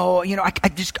 Oh, no, I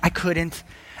couldn't.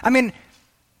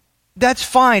 that's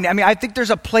fine. I mean, I think there's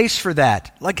a place for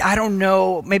that. Like, I don't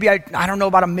know, maybe I don't know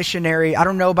about a missionary. I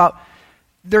don't know about,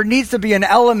 there needs to be an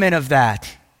element of that.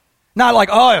 Not like,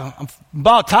 oh,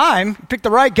 about time, pick the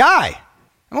right guy.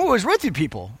 I'm always with you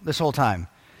people this whole time.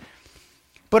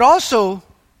 But also,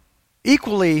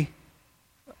 equally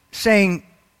saying,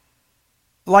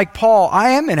 like Paul,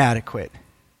 I am inadequate.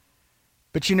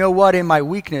 But you know what? In my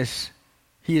weakness,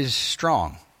 he is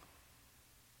strong.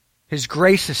 His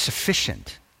grace is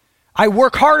sufficient. I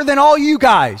work harder than all you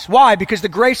guys. Why? Because the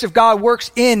grace of God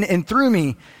works in and through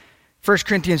me. 1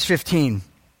 Corinthians 15.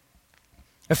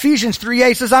 Ephesians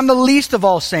 3:8 says, I'm the least of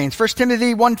all saints. 1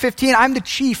 Timothy 1:15, I'm the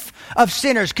chief of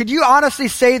sinners. Could you honestly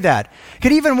say that?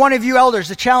 Could even one of you elders,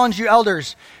 to challenge you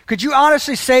elders, could you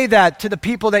honestly say that to the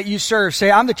people that you serve? Say,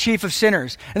 I'm the chief of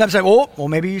sinners. And I'm saying, well,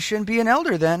 maybe you shouldn't be an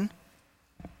elder then.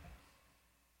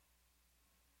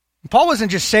 Paul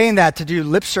wasn't just saying that to do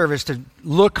lip service, to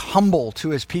look humble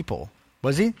to his people,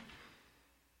 was he?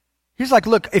 He's like,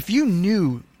 look, if you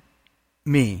knew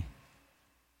me,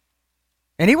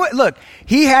 and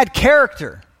he had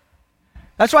character.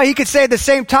 That's why he could say at the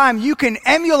same time, you can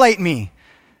emulate me.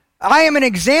 I am an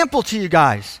example to you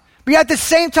guys. But yet at the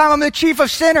same time, I'm the chief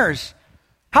of sinners.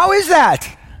 How is that?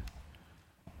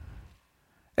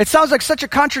 It sounds like such a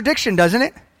contradiction, doesn't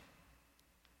it?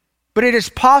 But it is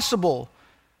possible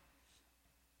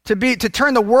to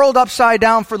turn the world upside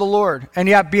down for the Lord and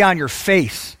yet be on your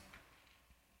face.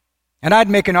 And I'd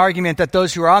make an argument that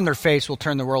those who are on their face will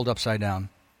turn the world upside down.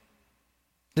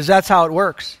 Because that's how it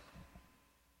works.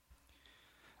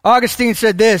 Augustine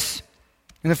said this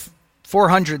in the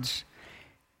 400s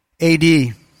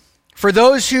AD. For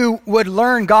those who would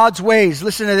learn God's ways,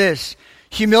 listen to this.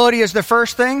 Humility is the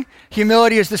first thing,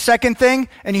 humility is the second thing,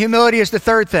 and humility is the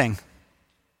third thing.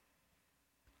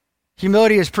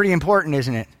 Humility is pretty important,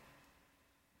 isn't it?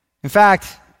 In fact,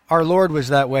 our Lord was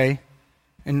that way.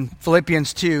 In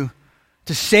Philippians 2,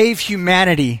 to save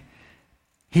humanity,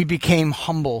 he became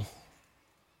humble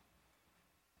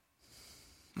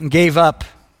and gave up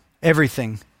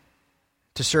everything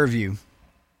to serve you.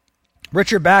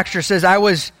 Richard Baxter says, I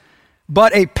was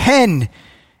but a pen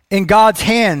in God's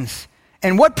hands.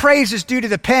 And what praise is due to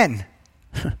the pen?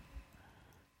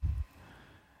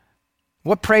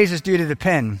 What praise is due to the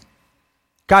pen?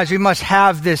 Guys, we must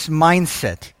have this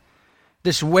mindset,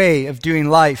 this way of doing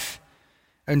life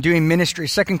and doing ministry.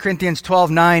 2 Corinthians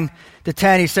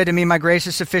 12:9-10, he said to me, my grace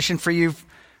is sufficient for you,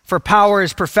 for power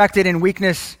is perfected in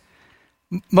weakness.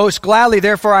 Most gladly,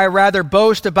 therefore, I rather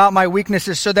boast about my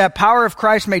weaknesses, so that power of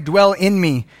Christ may dwell in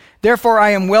me. Therefore, I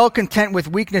am well content with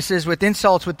weaknesses, with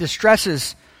insults, with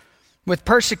distresses, with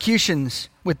persecutions,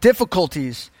 with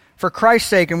difficulties, for Christ's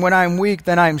sake. And when I am weak,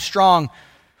 then I am strong.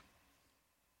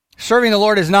 Serving the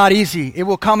Lord is not easy. It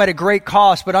will come at a great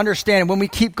cost, but understand, when we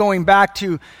keep going back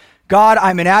to, God,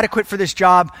 I'm inadequate for this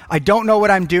job. I don't know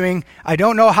what I'm doing. I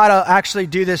don't know how to actually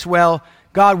do this well.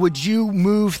 God, would you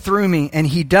move through me? And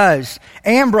he does.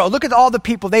 Ambrose, look at all the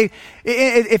people.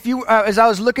 As I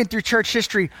was looking through church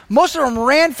history, most of them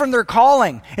ran from their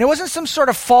calling. And it wasn't some sort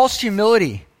of false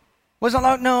humility. It wasn't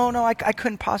like, no, I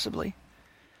couldn't possibly.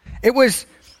 It was,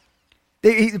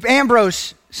 St.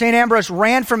 Ambrose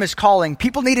ran from his calling.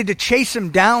 People needed to chase him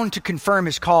down to confirm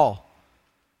his call.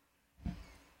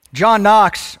 John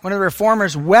Knox, one of the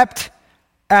reformers, wept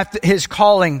at his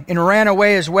calling and ran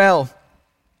away as well.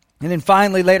 And then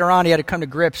finally, later on, he had to come to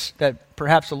grips that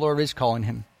perhaps the Lord is calling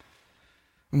him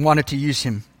and wanted to use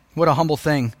him. What a humble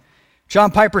thing.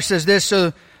 John Piper says this,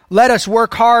 so let us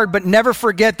work hard, but never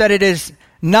forget that it is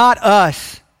not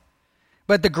us,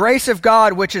 but the grace of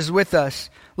God which is with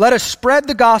us. Let us spread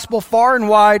the gospel far and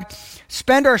wide,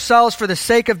 spend ourselves for the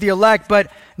sake of the elect,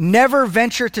 but never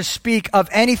venture to speak of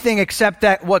anything except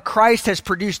that what Christ has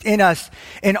produced in us.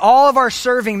 In all of our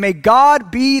serving, may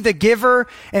God be the giver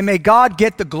and may God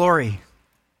get the glory.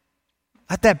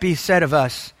 Let that be said of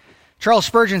us. Charles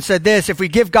Spurgeon said this, if we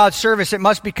give God service, it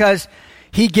must be because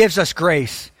he gives us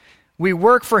grace. We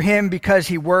work for him because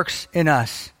he works in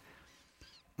us.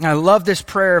 And I love this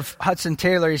prayer of Hudson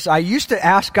Taylor. He said, I used to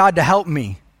ask God to help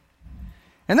me.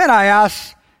 And then I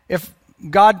asked, if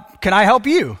God, can I help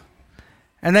you?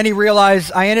 And then he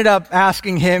realized I ended up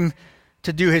asking him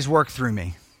to do his work through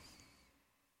me.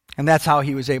 And that's how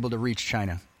he was able to reach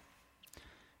China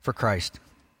for Christ.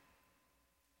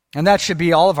 And that should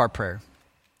be all of our prayer.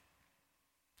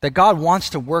 That God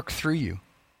wants to work through you.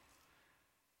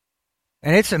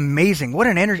 And it's amazing. What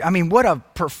an energy. I mean,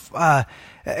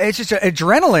 it's just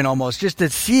adrenaline almost, just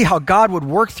to see how God would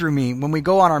work through me when we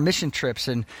go on our mission trips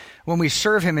and when we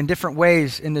serve him in different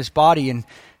ways in this body and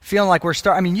feeling like we're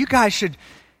you guys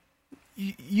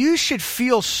should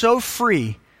feel so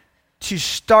free to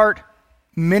start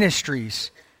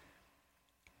ministries.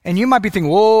 And you might be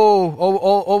thinking, whoa,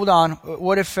 hold on.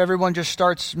 What if everyone just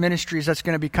starts ministries? That's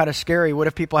going to be kind of scary. What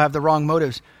if people have the wrong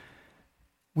motives?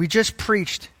 We just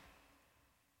preached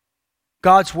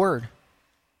God's word.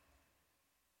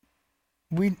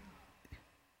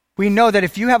 We know that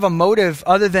if you have a motive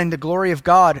other than the glory of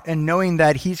God and knowing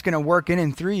that He's going to work in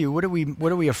and through you, what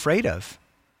are we afraid of?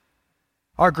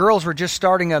 Our girls were just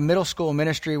starting a middle school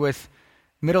ministry with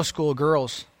middle school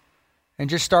girls, and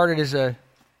just started as a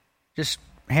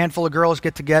handful of girls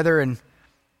get together, and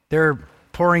they're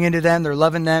pouring into them, they're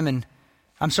loving them, and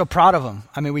I'm so proud of them.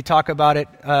 I mean, we talk about it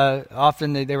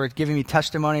often. They were giving me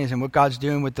testimonies and what God's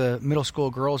doing with the middle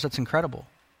school girls. That's incredible.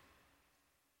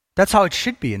 That's how it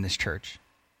should be in this church.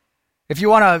 If you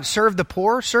want to serve the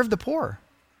poor, serve the poor.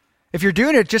 If you're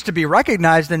doing it just to be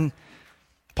recognized, then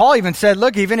Paul even said,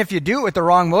 look, even if you do it with the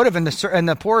wrong motive and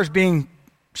the poor is being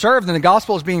served and the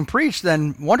gospel is being preached,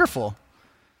 then wonderful.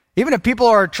 Even if people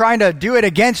are trying to do it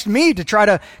against me to try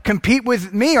to compete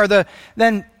with me,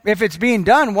 then if it's being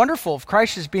done, wonderful. If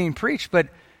Christ is being preached, but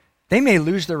they may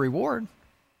lose their reward.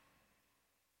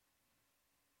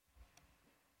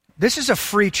 This is a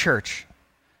free church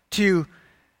to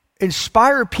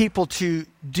inspire people to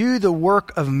do the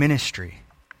work of ministry.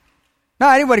 Now,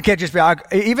 anybody can't just be,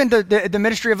 even the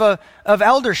ministry of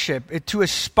eldership, to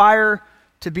aspire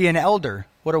to be an elder.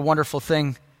 What a wonderful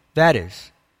thing that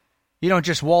is. You don't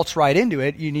just waltz right into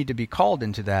it. You need to be called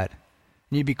into that.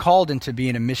 You need to be called into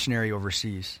being a missionary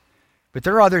overseas. But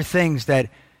there are other things that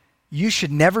you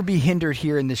should never be hindered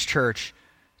here in this church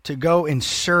to go and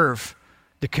serve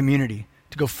the community,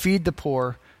 to go feed the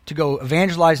poor, to go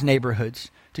evangelize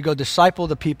neighborhoods, to go disciple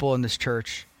the people in this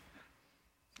church.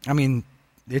 I mean,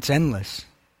 it's endless.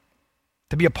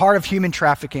 To be a part of human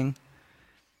trafficking,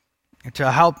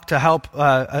 to help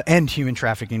end human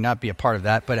trafficking, not be a part of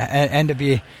that, but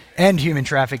end human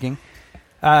trafficking.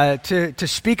 To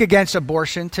speak against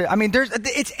abortion.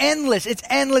 It's endless. It's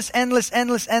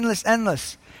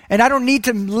endless. And I don't need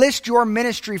to list your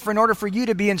ministry in order for you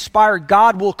to be inspired.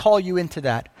 God will call you into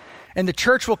that. And the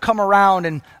church will come around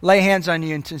and lay hands on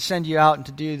you and to send you out and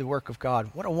to do the work of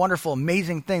God. What a wonderful,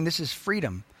 amazing thing. This is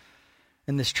freedom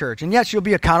in this church. And yes, you'll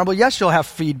be accountable. Yes, you'll have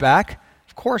feedback.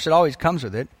 Of course, it always comes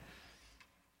with it.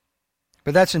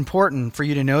 But that's important for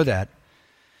you to know that.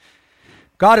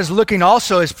 God is looking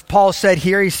also, as Paul said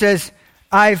here, he says,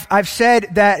 I've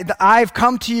said that I've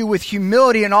come to you with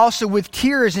humility and also with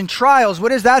tears and trials. What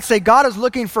does that say? God is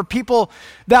looking for people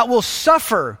that will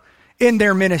suffer in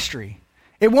their ministry.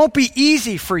 It won't be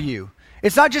easy for you.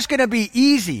 It's not just going to be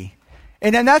easy.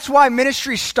 And then that's why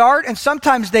ministries start and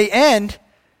sometimes they end,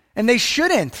 and they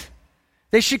shouldn't.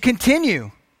 They should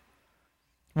continue.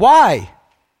 Why?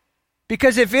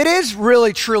 Because if it is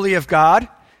really truly of God,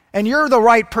 and you're the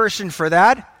right person for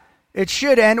that, it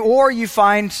should end, or you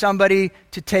find somebody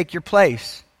to take your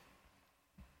place.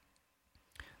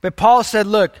 But Paul said,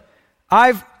 look,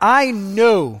 I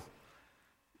know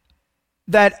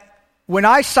that when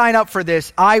I sign up for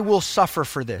this, I will suffer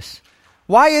for this.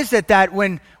 Why is it that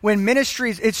when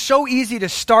ministries, it's so easy to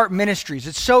start ministries,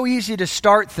 it's so easy to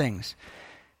start things.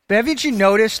 But haven't you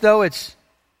noticed, though, it's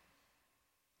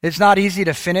not easy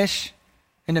to finish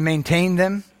and to maintain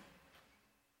them?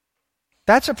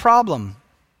 That's a problem.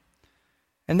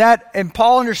 And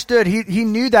Paul understood, he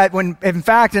knew that when, in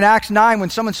fact, in Acts 9, when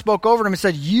someone spoke over him and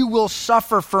said, you will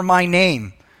suffer for my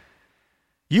name.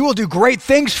 You will do great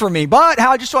things for me, but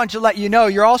I just want to let you know,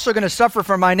 you're also going to suffer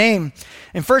for my name.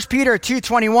 In 1 Peter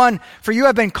 2:21, for you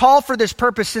have been called for this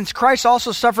purpose, since Christ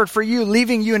also suffered for you,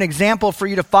 leaving you an example for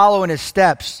you to follow in his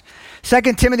steps.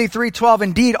 2 Timothy 3:12,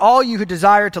 indeed, all you who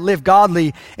desire to live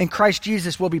godly in Christ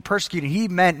Jesus will be persecuted. He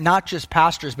meant not just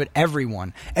pastors, but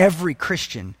everyone, every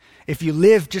Christian. If you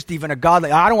live just even a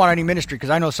godly, I don't want any ministry because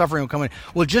I know suffering will come in.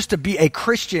 Well, just to be a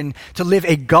Christian, to live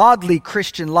a godly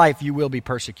Christian life, you will be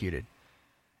persecuted.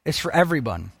 It's for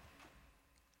everyone.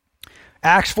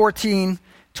 Acts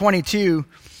 14:22,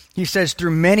 he says,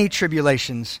 through many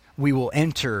tribulations, we will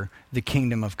enter the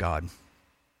kingdom of God.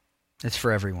 It's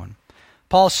for everyone.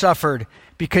 Paul suffered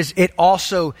because it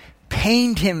also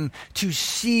pained him to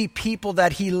see people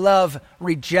that he loved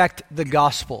reject the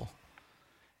gospel.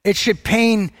 It should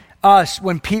pain us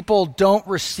when people don't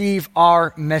receive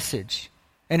our message,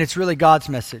 and it's really God's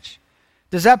message.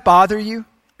 Does that bother you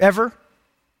ever?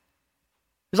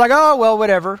 It's like, oh, well,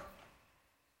 whatever.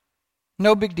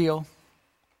 No big deal.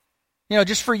 You know,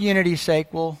 just for unity's sake,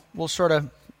 we'll sort of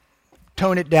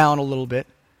tone it down a little bit.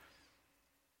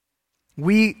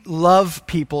 We love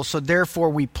people, so therefore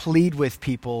we plead with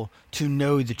people to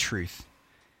know the truth.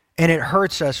 And it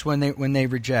hurts us when they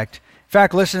reject. In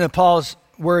fact, listen to Paul's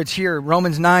words here,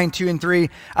 Romans 9:2-3.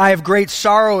 I have great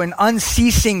sorrow and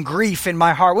unceasing grief in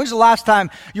my heart. When's the last time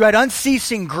you had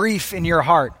unceasing grief in your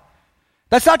heart?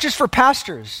 That's not just for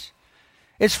pastors.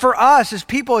 It's for us as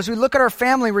people, as we look at our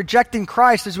family rejecting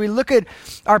Christ, as we look at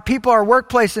our people, our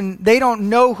workplace, and they don't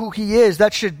know who he is.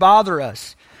 That should bother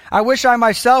us. I wish I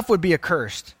myself would be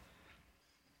accursed,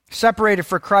 separated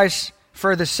for Christ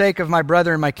for the sake of my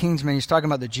brother and my kinsmen. He's talking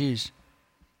about the Jews,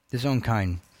 his own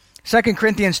kind. 2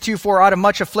 Corinthians 2:4, out of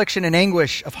much affliction and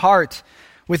anguish of heart,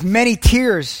 with many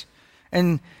tears,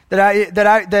 and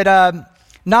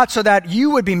not so that you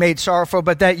would be made sorrowful,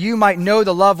 but that you might know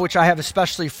the love which I have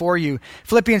especially for you.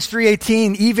 Philippians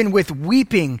 3:18, even with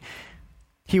weeping,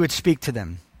 he would speak to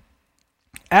them.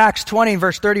 Acts 20,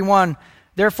 verse 31,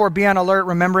 therefore be on alert,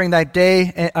 remembering that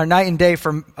night and day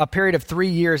for a period of 3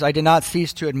 years, I did not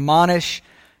cease to admonish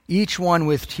each one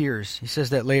with tears. He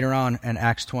says that later on in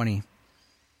Acts 20.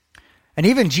 And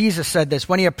even Jesus said this,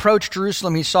 when he approached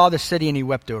Jerusalem, he saw the city and he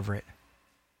wept over it.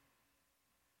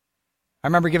 I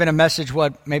remember giving a message,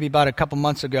 maybe about a couple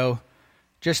months ago,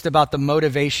 just about the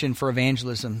motivation for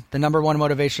evangelism. The number one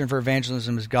motivation for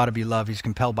evangelism has got to be love. He's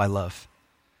compelled by love.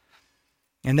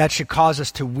 And that should cause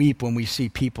us to weep when we see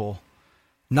people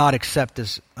not accept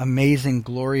this amazing,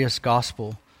 glorious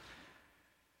gospel.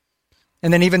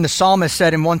 And then even the psalmist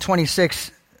said in 126,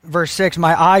 verse 6,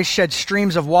 my eyes shed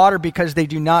streams of water because they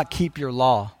do not keep your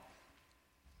law.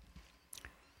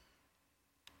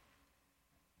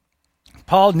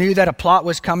 Paul knew that a plot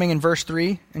was coming in verse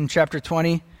 3 in chapter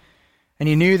 20. And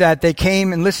he knew that they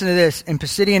came, and listen to this, in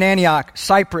Pisidian Antioch,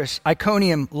 Cyprus,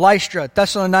 Iconium, Lystra,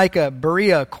 Thessalonica,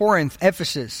 Berea, Corinth,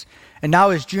 Ephesus, and now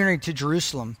his journey to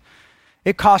Jerusalem.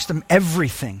 It cost him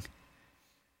everything.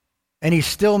 And he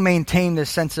still maintained this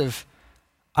sense of,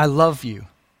 I love you.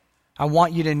 I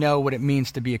want you to know what it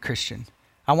means to be a Christian.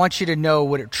 I want you to know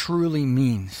what it truly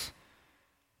means.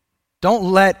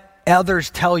 Don't let others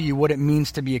tell you what it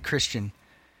means to be a Christian.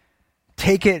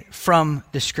 Take it from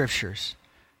the scriptures.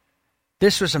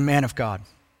 This was a man of God.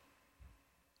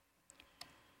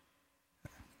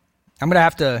 I'm going to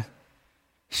have to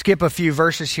skip a few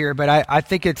verses here, but I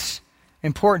think it's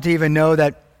important to even know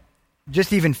that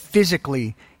just even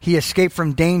physically, he escaped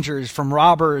from dangers, from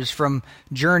robbers, from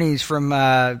journeys, from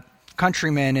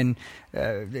countrymen, and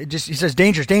he says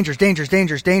dangers, dangers, dangers,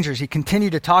 dangers, dangers. He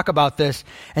continued to talk about this,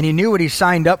 and he knew what he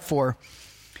signed up for.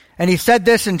 And he said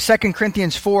this in 2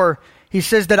 Corinthians 4. He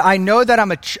says that I know that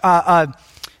I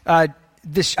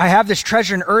have this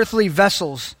treasure in earthen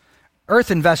vessels,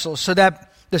 so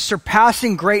that the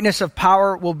surpassing greatness of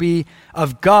power will be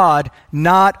of God,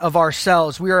 not of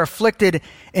ourselves. We are afflicted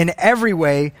in every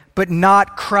way, but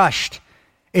not crushed.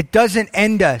 It doesn't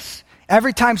end us.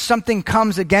 Every time something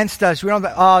comes against us, we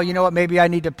don't, you know what, maybe I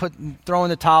need to throw in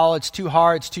the towel. It's too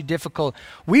hard. It's too difficult.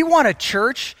 We want a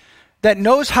church that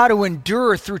knows how to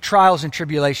endure through trials and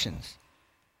tribulations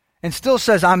and still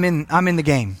says, I'm in the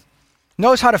game.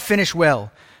 Knows how to finish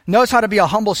well. Knows how to be a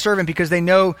humble servant because they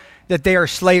know that they are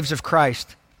slaves of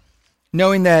Christ.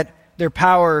 Knowing that their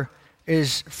power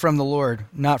is from the Lord,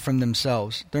 not from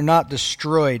themselves. They're not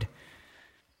destroyed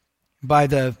by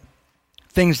the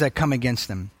things that come against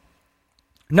them.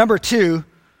 Number 2,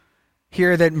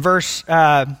 here that in verse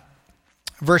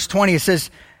 20, it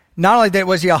says, not only that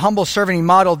was he a humble servant, he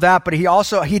modeled that, but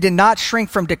he did not shrink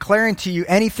from declaring to you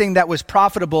anything that was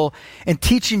profitable and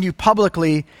teaching you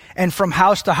publicly and from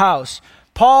house to house.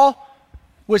 Paul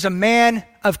was a man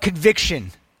of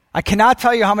conviction. I cannot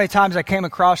tell you how many times I came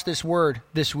across this word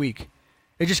this week.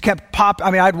 It just kept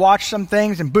I'd watch some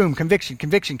things and boom, conviction,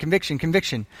 conviction, conviction,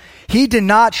 conviction. He did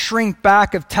not shrink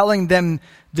back of telling them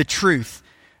the truth.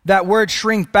 That word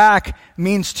shrink back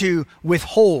means to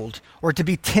withhold or to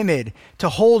be timid, to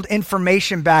hold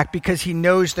information back because he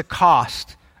knows the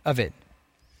cost of it.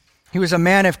 He was a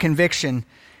man of conviction.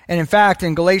 And in fact,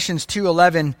 in Galatians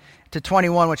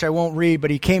 2:11-21, which I won't read,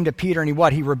 but he came to Peter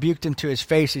and he rebuked him to his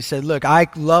face. He said, look, I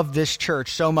love this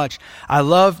church so much. I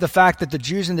love the fact that the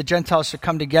Jews and the Gentiles should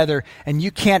come together, and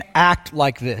you can't act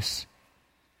like this.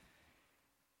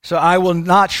 So I will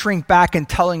not shrink back in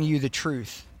telling you the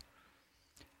truth.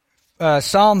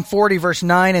 Psalm 40, verse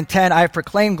 9 and 10, I have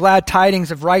proclaimed glad tidings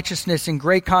of righteousness in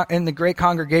the great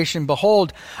congregation.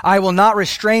 Behold, I will not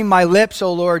restrain my lips,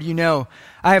 O Lord, you know.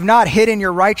 I have not hidden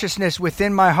your righteousness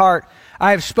within my heart.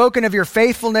 I have spoken of your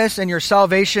faithfulness and your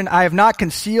salvation. I have not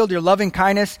concealed your loving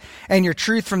kindness and your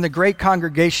truth from the great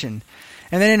congregation.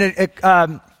 And then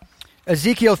in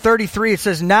Ezekiel 33, it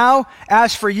says, now,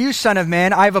 as for you, son of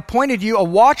man, I have appointed you a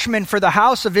watchman for the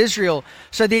house of Israel,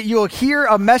 so that you will hear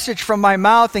a message from my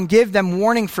mouth and give them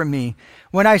warning from me.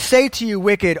 When I say to you,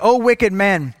 wicked, O wicked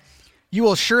man, you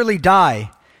will surely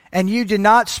die. and you did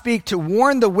not speak to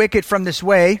warn the wicked from this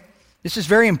way. This is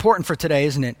very important for today,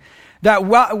 isn't it?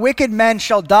 That wicked man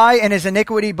shall die in his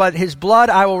iniquity, but his blood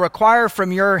I will require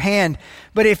from your hand.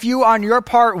 But if you on your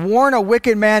part warn a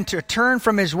wicked man to turn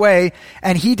from his way,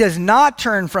 and he does not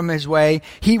turn from his way,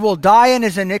 he will die in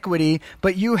his iniquity,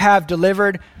 but you have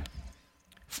delivered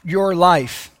your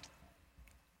life.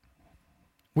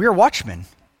 We are watchmen.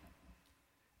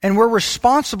 And we're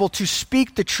responsible to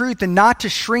speak the truth and not to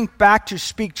shrink back to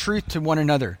speak truth to one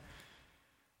another.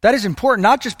 That is important,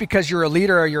 not just because you're a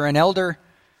leader or you're an elder,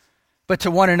 but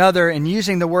to one another, and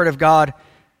using the Word of God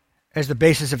as the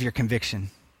basis of your conviction.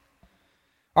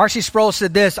 R.C. Sproul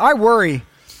said this, I worry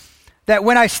that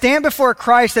when I stand before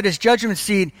Christ at his judgment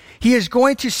seat, he is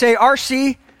going to say,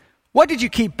 R.C., what did you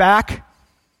keep back?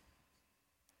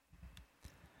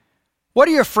 What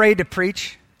are you afraid to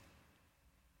preach?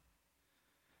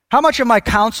 How much of my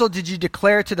counsel did you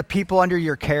declare to the people under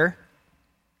your care?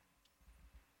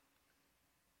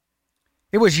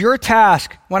 It was your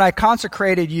task when I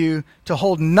consecrated you to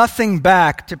hold nothing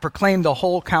back to proclaim the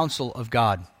whole counsel of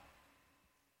God.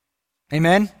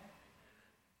 Amen?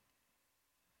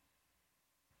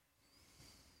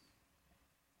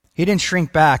 He didn't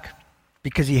shrink back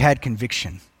because he had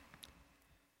conviction.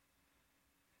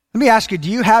 Let me ask you, do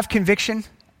you have conviction?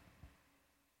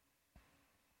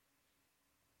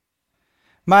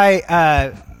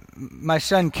 My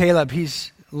son Caleb,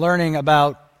 he's learning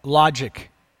about logic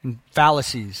and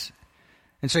fallacies.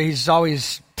 And so he's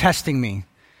always testing me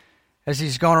as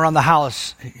he's going around the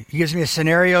house. He gives me a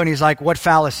scenario and he's like, what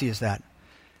fallacy is that?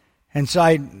 And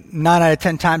so 9 out of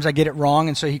 10 times I get it wrong,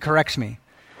 and so he corrects me.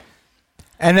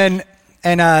 And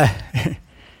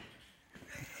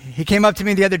he came up to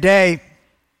me the other day.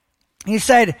 He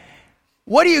said,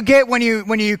 what do you get when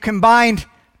you combine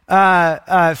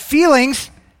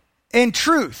feelings and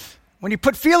truth? When you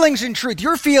put feelings and truth,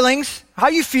 your feelings, how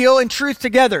you feel, and truth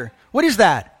together. What is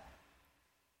that?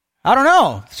 I don't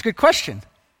know. It's a good question.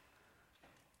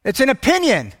 It's an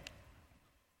opinion.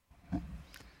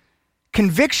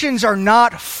 Convictions are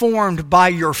not formed by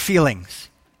your feelings.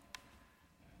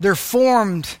 They're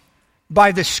formed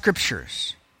by the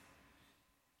Scriptures.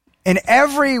 And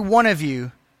every one of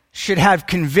you should have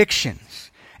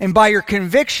convictions. And by your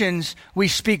convictions, we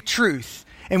speak truth.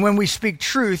 And when we speak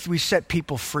truth, we set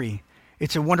people free.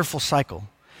 It's a wonderful cycle.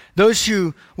 Those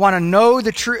who want to know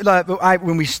the truth,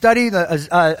 when we study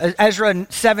Ezra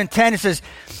 7:10, it says,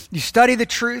 you study the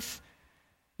truth,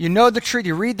 you know the truth,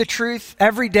 you read the truth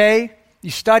every day, you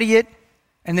study it,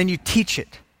 and then you teach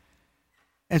it.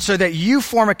 And so that you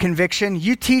form a conviction,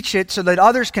 you teach it so that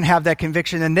others can have that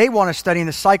conviction, and they want to study, and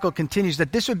the cycle continues,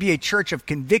 that this would be a church of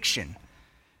conviction,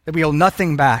 that we hold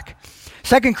nothing back.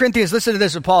 2 Corinthians, listen to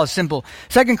this with Paul, it's simple.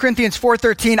 2 Corinthians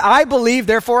 4:13, I believe,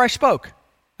 therefore I spoke.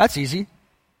 That's easy.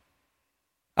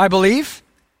 I believe.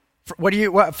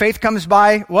 Faith comes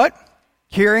by what?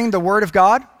 Hearing the word of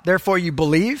God. Therefore you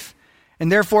believe,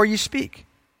 and therefore you speak.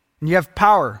 And you have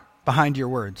power behind your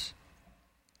words.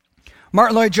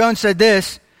 Martin Lloyd-Jones said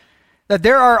this, that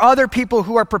there are other people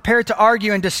who are prepared to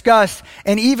argue and discuss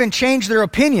and even change their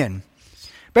opinion,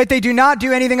 but they do not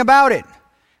do anything about it.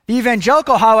 The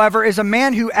evangelical, however, is a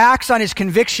man who acts on his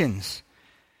convictions.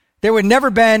 There would never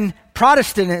been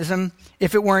Protestantism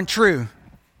if it weren't true.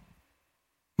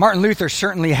 Martin Luther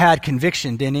certainly had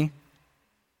conviction, didn't he?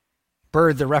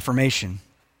 Birthed the Reformation.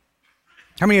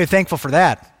 How many are thankful for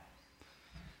that?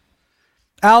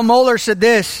 Al Mohler said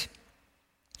this,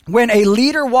 when a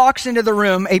leader walks into the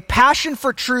room, a passion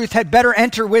for truth had better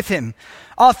enter with him.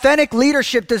 Authentic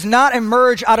leadership does not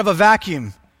emerge out of a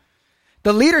vacuum.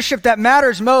 The leadership that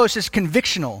matters most is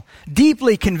convictional,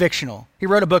 deeply convictional. He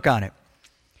wrote a book on it.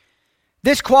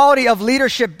 This quality of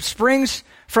leadership springs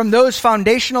from those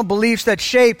foundational beliefs that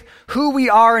shape who we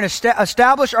are and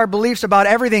establish our beliefs about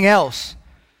everything else.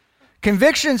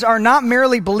 Convictions are not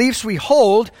merely beliefs we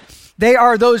hold, they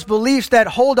are those beliefs that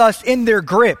hold us in their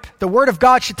grip. The Word of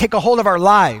God should take a hold of our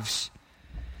lives.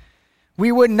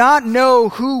 We would not know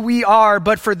who we are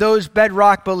but for those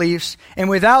bedrock beliefs, and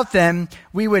without them,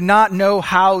 we would not know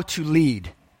how to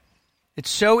lead. It's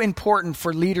so important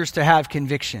for leaders to have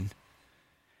conviction.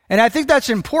 And I think that's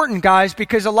important, guys,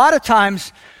 because a lot of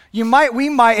times we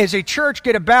might as a church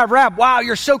get a bad rap. Wow,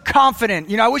 you're so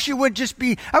confident. I wish you would just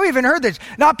be, I've even heard this,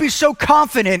 not be so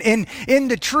confident in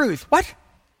the truth. What?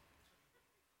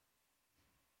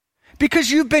 Because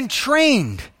you've been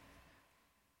trained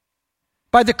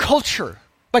by the culture,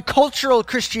 by cultural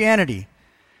Christianity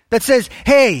that says,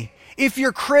 hey, if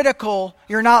you're critical,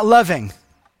 you're not loving.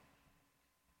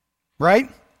 Right?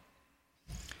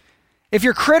 If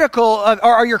you're critical of,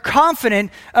 or you're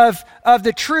confident of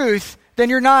the truth, then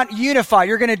you're not unified.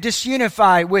 You're going to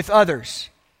disunify with others.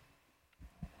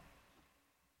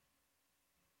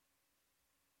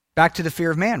 Back to the fear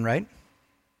of man, right?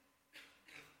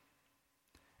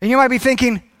 And you might be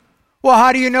thinking, well,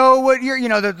 how do you know what you're,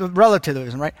 the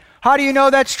relativism, right? How do you know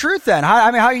that's truth then?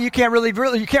 How you can't really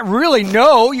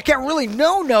know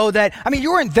that.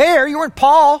 You weren't there. You weren't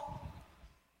Paul.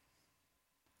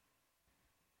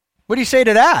 What do you say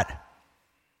to that?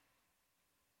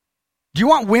 Do you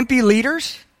want wimpy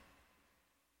leaders?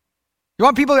 You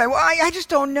want people that, well, I just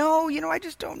don't know. I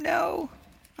just don't know.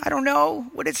 I don't know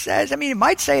what it says. It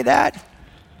might say that.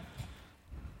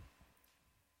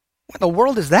 What in the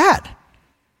world is that?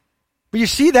 But you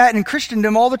see that in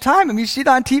Christendom all the time. You see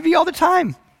that on TV all the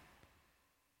time.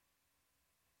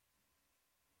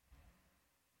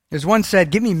 As one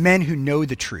said, give me men who know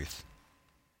the truth.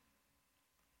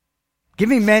 Give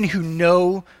me men who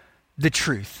know the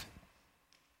truth.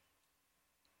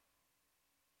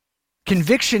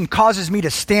 Conviction causes me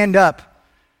to stand up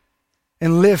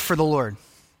and live for the Lord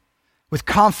with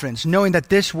confidence, knowing that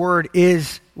this word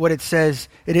is what it says.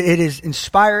 It is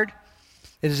inspired,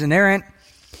 it is inerrant,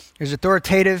 it is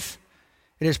authoritative,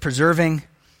 it is preserving,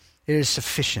 it is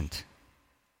sufficient.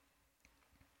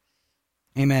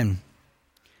 Amen.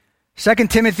 2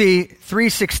 Timothy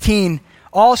 3:16,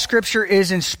 all Scripture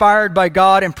is inspired by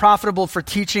God and profitable for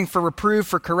teaching, for reproof,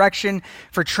 for correction,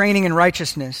 for training in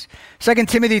righteousness. 2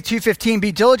 Timothy 2:15,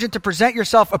 be diligent to present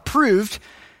yourself approved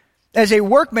as a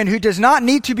workman who does not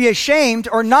need to be ashamed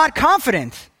or not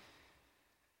confident,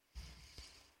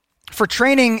 for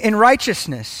training in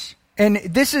righteousness. And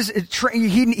this is,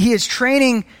 he is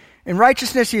training in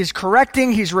righteousness, he is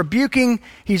correcting, he's rebuking,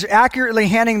 he's accurately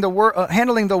handling the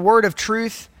word of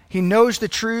truth. He knows the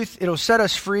truth, it'll set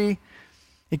us free.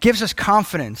 It gives us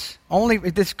confidence. Only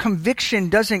this conviction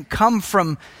doesn't come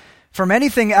from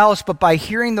anything else but by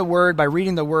hearing the word, by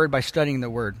reading the word, by studying the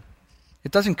word.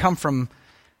 It doesn't come from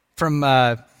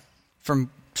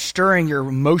stirring your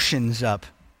emotions up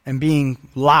and being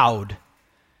loud.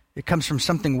 It comes from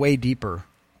something way deeper,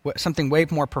 something way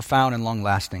more profound and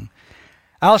long-lasting.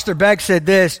 Alistair Begg said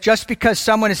this, just because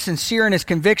someone is sincere in his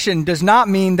conviction does not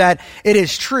mean that it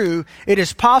is true. It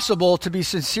is possible to be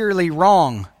sincerely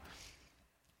wrong.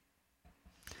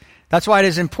 That's why it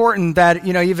is important that,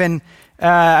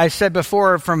 I said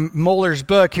before from Mohler's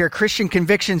book here, Christian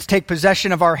convictions take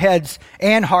possession of our heads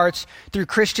and hearts through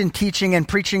Christian teaching and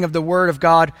preaching of the Word of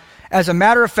God. As a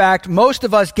matter of fact, most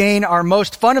of us gain our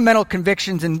most fundamental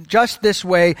convictions in just this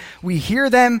way. We hear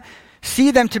them,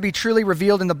 see them to be truly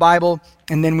revealed in the Bible,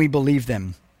 and then we believe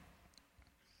them.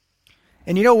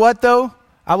 And you know what, though?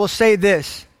 I will say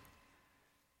this.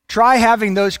 Try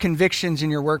having those convictions in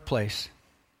your workplace.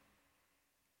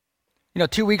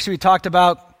 2 weeks we talked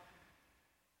about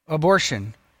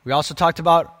abortion. We also talked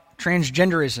about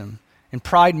transgenderism and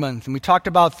Pride Month. And we talked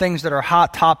about things that are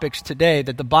hot topics today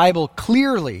that the Bible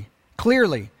clearly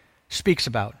speaks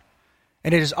about.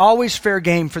 And it is always fair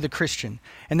game for the Christian.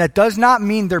 And that does not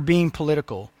mean they're being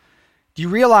political. Do you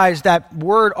realize that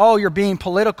word, you're being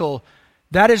political,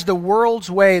 that is the world's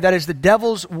way, that is the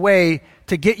devil's way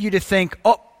to get you to think,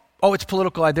 it's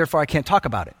political, therefore I can't talk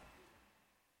about it.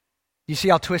 You see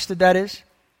how twisted that is?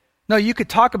 No, you could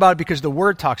talk about it because the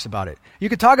Word talks about it. You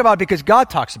could talk about it because God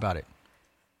talks about it.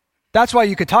 That's why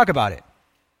you could talk about it.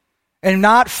 And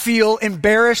not feel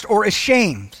embarrassed or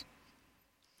ashamed.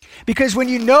 Because when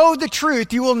you know the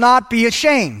truth, you will not be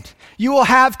ashamed. You will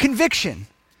have conviction.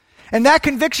 And that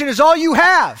conviction is all you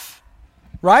have.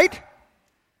 Right?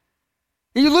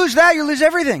 If you lose that, you lose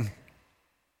everything.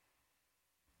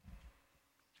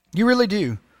 You really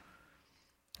do.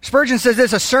 Spurgeon says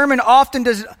this, a sermon often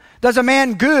does a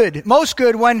man good, most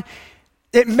good, when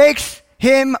it makes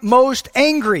him most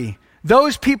angry.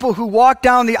 Those people who walk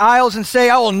down the aisles and say,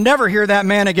 I will never hear that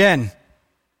man again.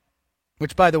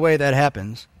 Which, by the way, that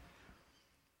happens.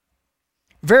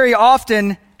 Very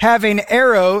often have an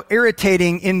arrow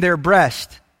irritating in their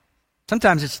breast.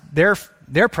 Sometimes it's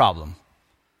their problem.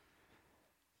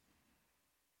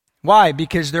 Why?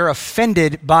 Because they're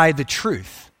offended by the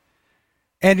truth.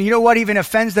 And you know what even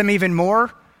offends them even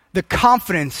more? The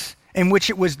confidence in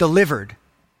which it was delivered.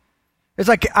 It's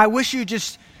like, I wish you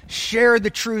just shared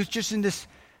the truth just in this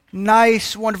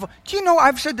nice, wonderful... Do you know,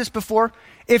 I've said this before,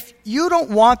 if you don't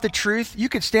want the truth, you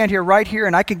could stand here right here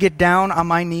and I could get down on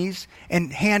my knees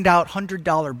and hand out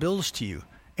 $100 bills to you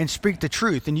and speak the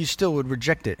truth and you still would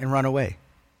reject it and run away.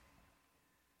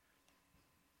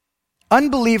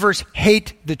 Unbelievers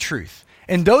hate the truth.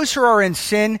 And those who are in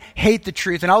sin hate the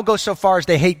truth. And I'll go so far as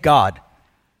they hate God.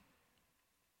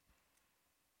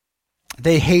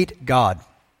 They hate God.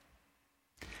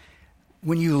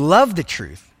 When you love the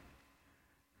truth,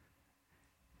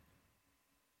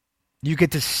 You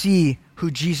get to see who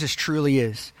Jesus truly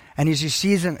is. And as you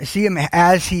see him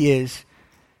as he is,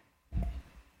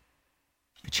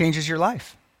 it changes your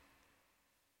life.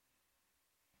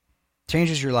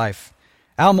 Changes your life.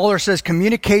 Al Mohler says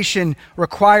communication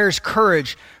requires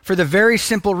courage for the very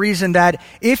simple reason that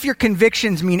if your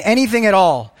convictions mean anything at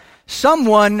all,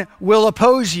 someone will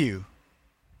oppose you.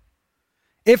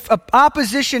 If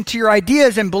opposition to your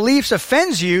ideas and beliefs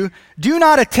offends you, do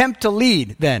not attempt to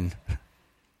lead then.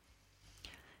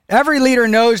 Every leader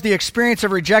knows the experience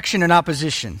of rejection and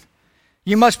opposition.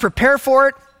 You must prepare for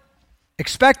it,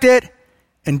 expect it,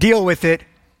 and deal with it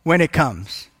when it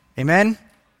comes. Amen?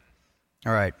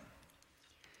 All right.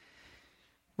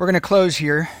 We're going to close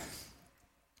here.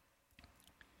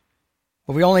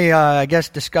 Well, we only,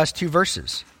 discussed 2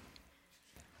 verses.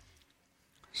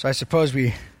 So I suppose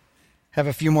we have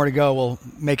a few more to go. We'll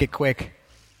make it quick.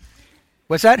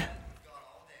 What's that?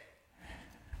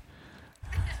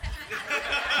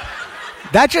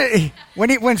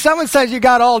 When someone says you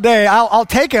got all day, I'll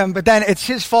take him, but then it's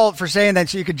his fault for saying that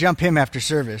so you could jump him after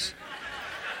service.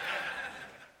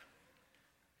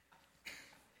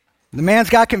 The man's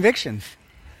got convictions.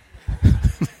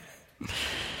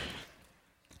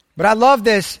 But I love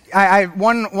this.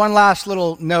 One last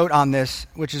little note on this,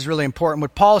 which is really important.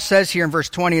 What Paul says here in verse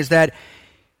 20 is that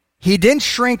he didn't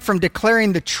shrink from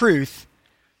declaring the truth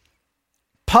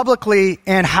publicly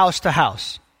and house to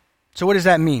house. So what does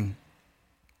that mean?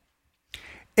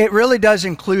 It really does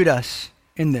include us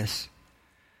in this.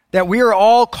 That we are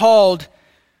all called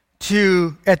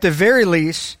to, at the very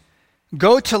least,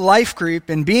 go to life group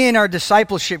and be in our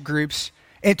discipleship groups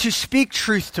and to speak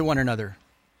truth to one another.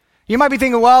 You might be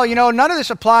thinking, well, none of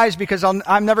this applies because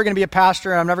I'm never going to be a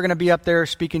pastor and I'm never going to be up there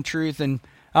speaking truth and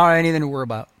I don't have anything to worry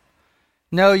about.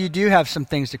 No, you do have some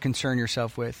things to concern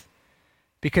yourself with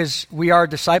because we are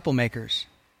disciple makers.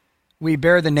 We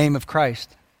bear the name of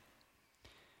Christ.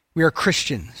 We are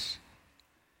Christians.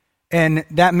 And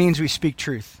that means we speak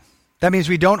truth. That means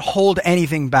we don't hold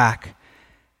anything back.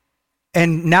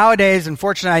 And nowadays,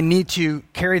 unfortunately, I need to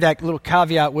carry that little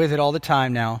caveat with it all the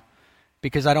time now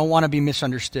because I don't want to be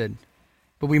misunderstood.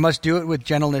 But we must do it with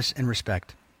gentleness and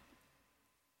respect.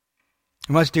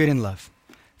 We must do it in love.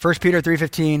 1 Peter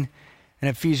 3:15 and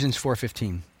Ephesians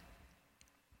 4:15.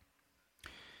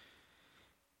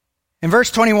 In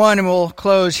verse 21, and we'll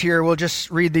close here, we'll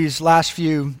just read these last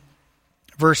few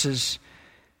verses.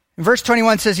 In verse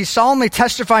 21 says, he solemnly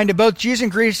testifying to both Jews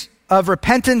and Greeks of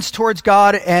repentance towards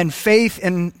God and faith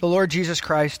in the Lord Jesus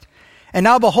Christ. And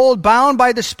now behold, bound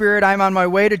by the Spirit, I am on my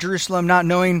way to Jerusalem, not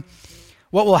knowing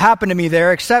what will happen to me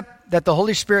there, except that the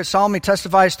Holy Spirit solemnly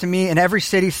testifies to me in every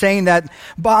city, saying that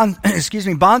bonds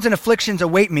and afflictions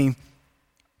await me.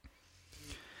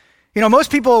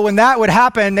 Most people, when that would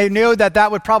happen, they knew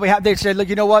that would probably happen. They'd say, look,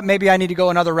 you know what? Maybe I need to go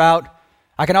another route.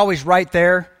 I can always write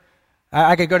there.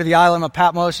 I could go to the island of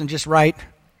Patmos and just write. It'd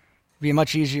be a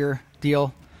much easier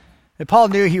deal. And Paul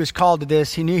knew he was called to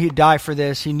this. He knew he'd die for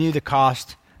this. He knew the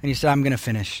cost. And he said, I'm going to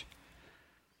finish.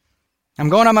 I'm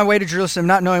going on my way to Jerusalem,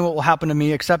 not knowing what will happen to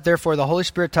me, except therefore the Holy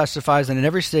Spirit testifies that in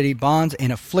every city bonds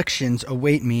and afflictions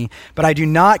await me. But I do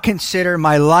not consider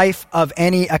my life of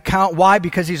any account. Why?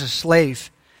 Because he's a slave.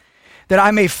 That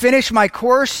I may finish my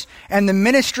course and the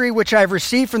ministry which I have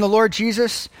received from the Lord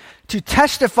Jesus to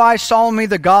testify solemnly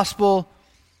the gospel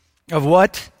of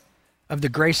what? Of the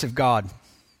grace of God.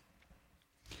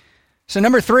 So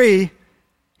number 3,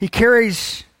 he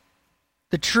carries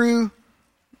the true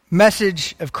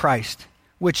message of Christ,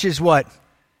 which is what?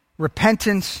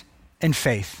 Repentance and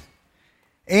faith.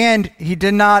 And he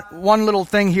did not, one little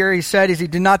thing here he said is he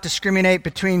did not discriminate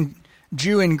between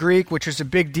Jew and Greek, which was a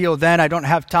big deal then. I don't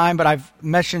have time, but I've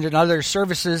mentioned in other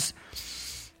services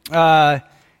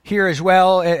here as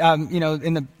well.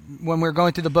 When we're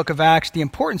going through the book of Acts, the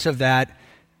importance of that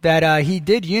he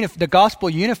did the gospel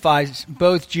unifies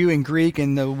both Jew and Greek,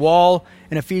 and the wall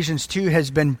in Ephesians 2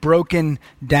 has been broken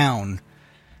down,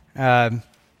 and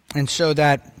so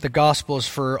that the gospel is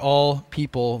for all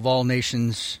people of all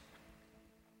nations,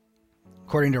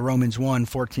 according to Romans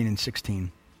 1:14 and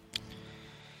 16.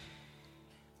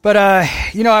 But,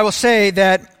 I will say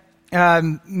that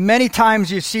many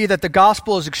times you see that the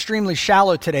gospel is extremely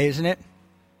shallow today, isn't it?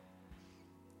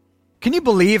 Can you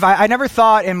believe? I never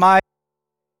thought in my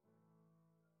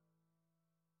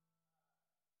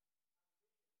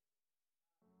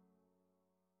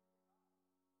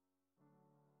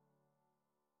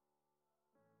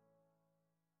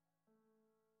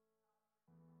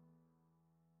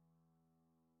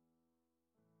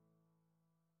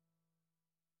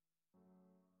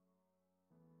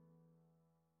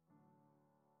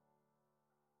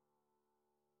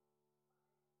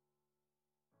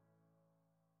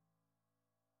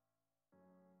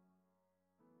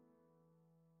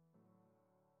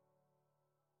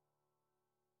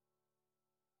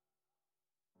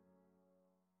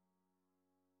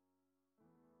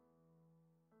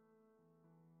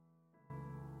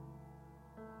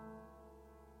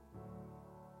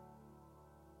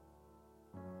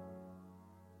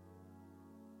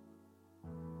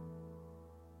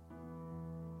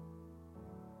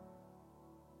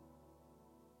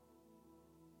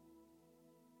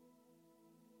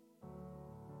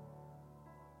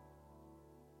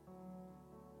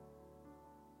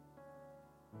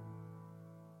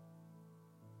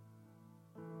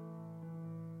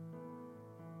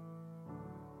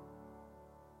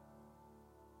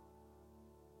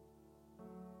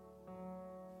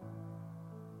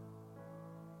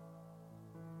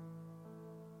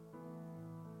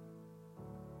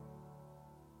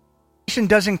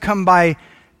doesn't come by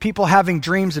people having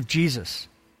dreams of Jesus.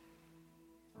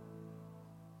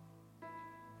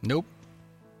 Nope.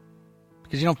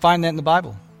 Because you don't find that in the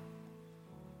Bible.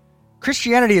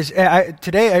 Christianity is,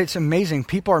 today it's amazing.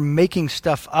 People are making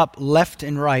stuff up left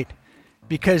and right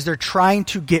because they're trying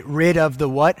to get rid of the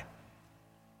what?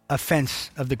 Offense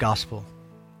of the gospel.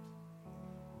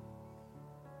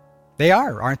 They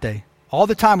are, aren't they? All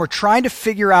the time we're trying to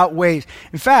figure out ways.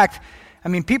 In fact, I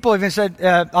mean, people even said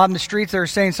on the streets, they were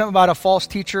saying something about a false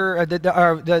teacher,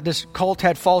 this cult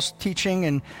had false teaching,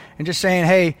 and just saying,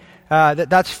 hey,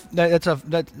 that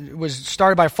was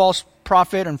started by a false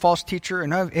prophet and false teacher,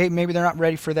 and hey, maybe they're not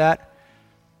ready for that.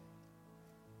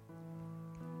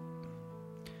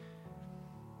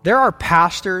 There are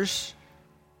pastors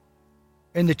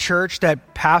in the church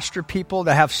that pastor people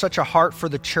that have such a heart for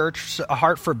the church, a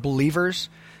heart for believers,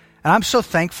 and I'm so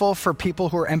thankful for people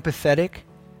who are empathetic.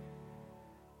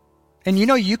 And you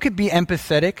know, you could be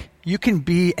empathetic. You can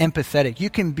be empathetic. You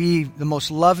can be the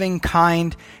most loving,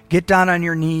 kind, get down on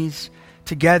your knees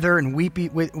together and weep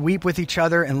with each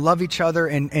other and love each other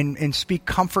and speak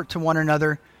comfort to one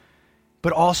another,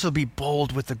 but also be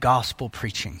bold with the gospel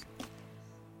preaching.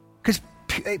 Because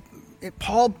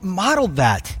Paul modeled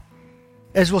that,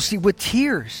 as we'll see, with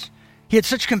tears. He had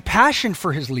such compassion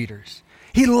for his leaders.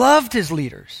 He loved his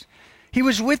leaders. He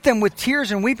was with them with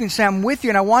tears and weeping, saying, I'm with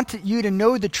you, and I want you to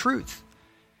know the truth.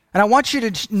 And I want you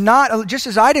to not, just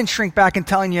as I didn't shrink back in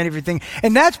telling you everything.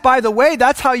 And that's, by the way,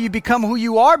 that's how you become who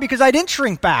you are, because I didn't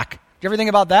shrink back. Did you ever think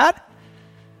about that?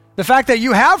 The fact that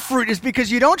you have fruit is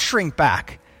because you don't shrink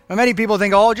back. Now, many people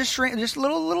think, oh, just shrink, just a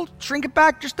little, shrink it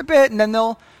back just a bit, and then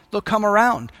they'll come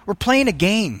around. We're playing a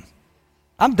game.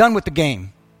 I'm done with the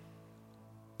game.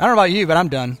 I don't know about you, but I'm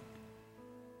done.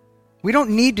 We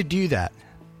don't need to do that.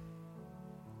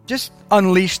 Just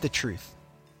unleash the truth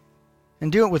and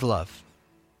do it with love.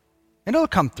 And it'll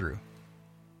come through.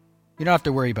 You don't have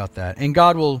to worry about that. And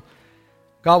God will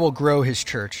grow his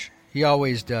church. He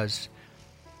always does.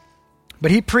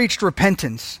 But he preached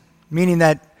repentance, meaning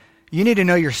that you need to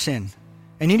know your sin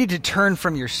and you need to turn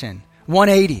from your sin.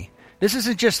 180. This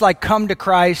isn't just like come to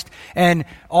Christ and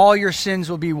all your sins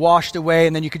will be washed away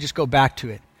and then you could just go back to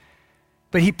it.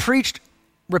 But he preached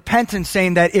repentance,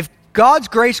 saying that if God's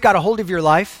grace got a hold of your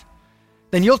life,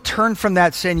 then you'll turn from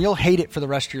that sin. You'll hate it for the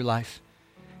rest of your life.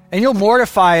 And you'll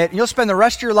mortify it. You'll spend the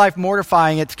rest of your life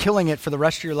mortifying it, killing it for the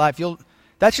rest of your life.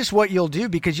 That's just what you'll do,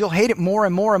 because you'll hate it more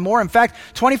and more and more. In fact,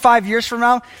 25 years from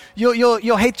now,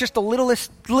 you'll hate just the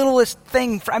littlest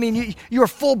thing. I mean, you are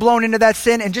full blown into that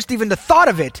sin, and just even the thought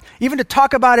of it, even to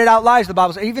talk about it out loud, the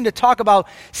Bible says, even to talk about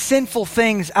sinful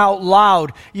things out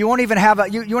loud, you won't even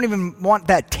you won't even want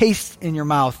that taste in your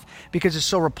mouth because it's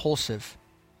so repulsive.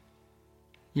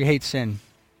 You hate sin.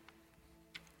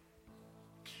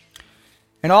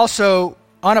 And also,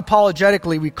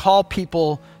 unapologetically, we call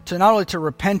people to not only to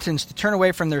repentance, to turn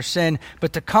away from their sin,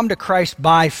 but to come to Christ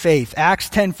by faith. Acts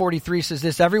 10:43 says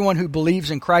this, everyone who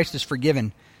believes in Christ is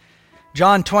forgiven.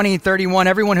 John 20:31,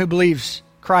 everyone who believes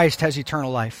Christ has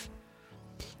eternal life.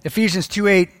 Ephesians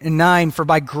 2:8 and 9, for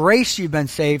by grace you've been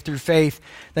saved through faith,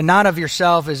 that not of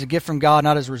yourself as a gift from God,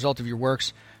 not as a result of your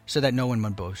works, so that no one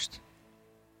might boast.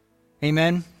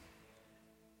 Amen?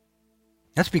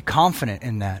 Let's be confident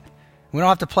in that. We don't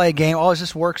have to play a game. Oh, is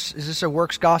this works? Is this a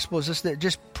works gospel? Is this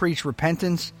just preach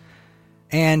repentance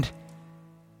and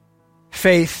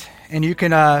faith? And you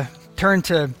can turn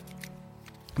to,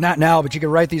 not now, but you can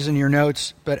write these in your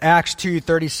notes. But Acts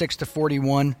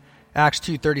 2:36-41. Acts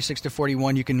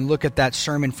 2:36-41. You can look at that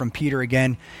sermon from Peter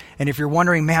again. And if you're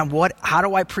wondering, man, how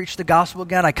do I preach the gospel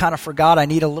again? I kind of forgot. I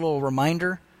need a little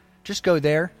reminder. Just go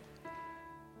there.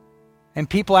 And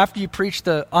people, after you preach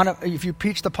if you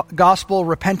preach the gospel,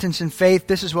 repentance and faith,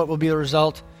 this is what will be the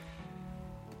result.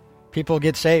 People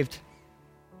get saved,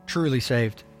 truly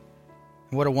saved.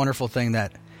 What a wonderful thing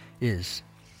that is.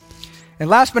 And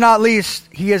last but not least,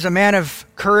 he is a man of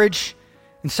courage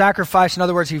and sacrifice. In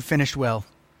other words, he finished well.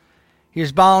 He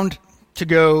is bound to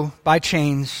go by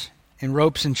chains and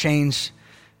ropes and chains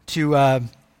to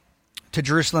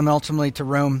Jerusalem, ultimately to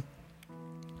Rome.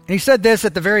 And he said this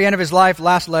at the very end of his life,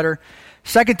 last letter,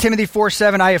 2 Timothy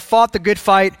 4:7, I have fought the good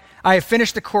fight, I have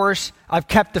finished the course, I've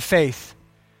kept the faith.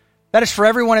 That is for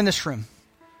everyone in this room.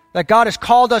 That God has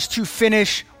called us to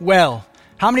finish well.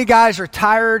 How many guys are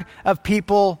tired of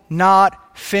people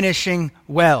not finishing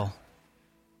well?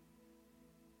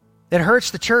 It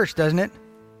hurts the church, doesn't it?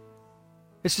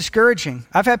 It's discouraging.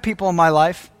 I've had people in my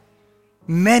life,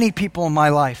 many people in my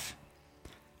life,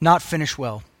 not finish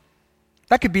well.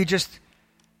 That could be just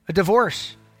a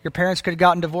divorce. Your parents could have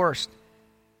gotten divorced.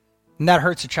 And that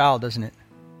hurts a child, doesn't it?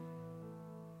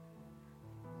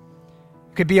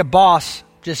 could be a boss,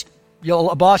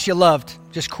 a boss you loved,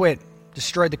 just quit,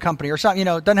 destroyed the company, or something. It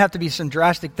doesn't have to be some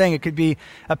drastic thing. It could be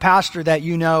a pastor that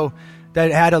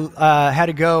that had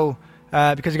to go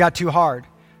because it got too hard,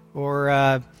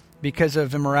 or because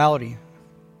of immorality.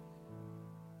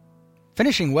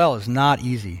 Finishing well is not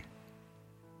easy,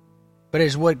 but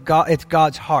it's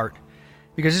God's heart.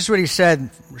 Because this is what he said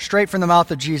straight from the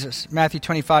mouth of Jesus. Matthew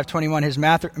 25:21. His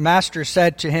master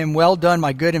said to him, "Well done,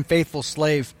 my good and faithful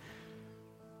slave."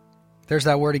 There's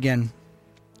that word again.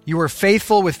 "You were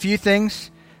faithful with few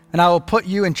things, and I will put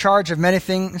you in charge of many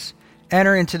things.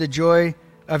 Enter into the joy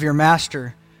of your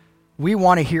master." We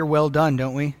want to hear well done,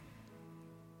 don't we?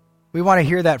 We want to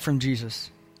hear that from Jesus.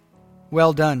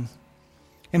 Well done.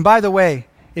 And by the way,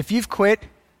 if you've quit,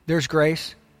 there's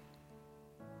grace.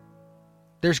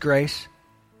 There's grace.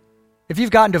 If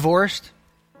you've gotten divorced,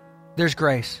 there's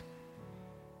grace.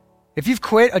 If you've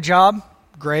quit a job,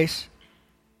 grace.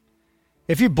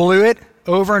 If you blew it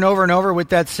over and over and over with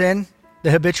that sin,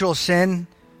 the habitual sin,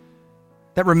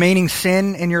 that remaining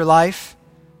sin in your life,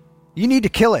 you need to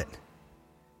kill it.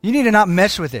 You need to not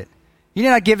mess with it. You need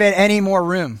not give it any more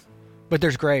room. But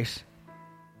there's grace.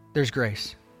 There's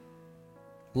grace.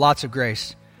 Lots of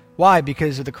grace. Why?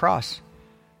 Because of the cross.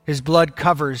 His blood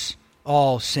covers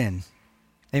all sin.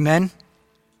 Amen?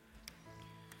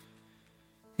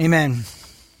 Amen.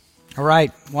 All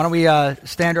right. Why don't we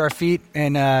stand to our feet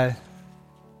and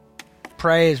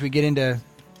pray as we get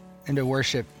into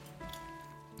worship.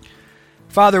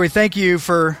 Father, we thank you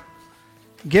for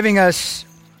giving us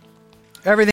everything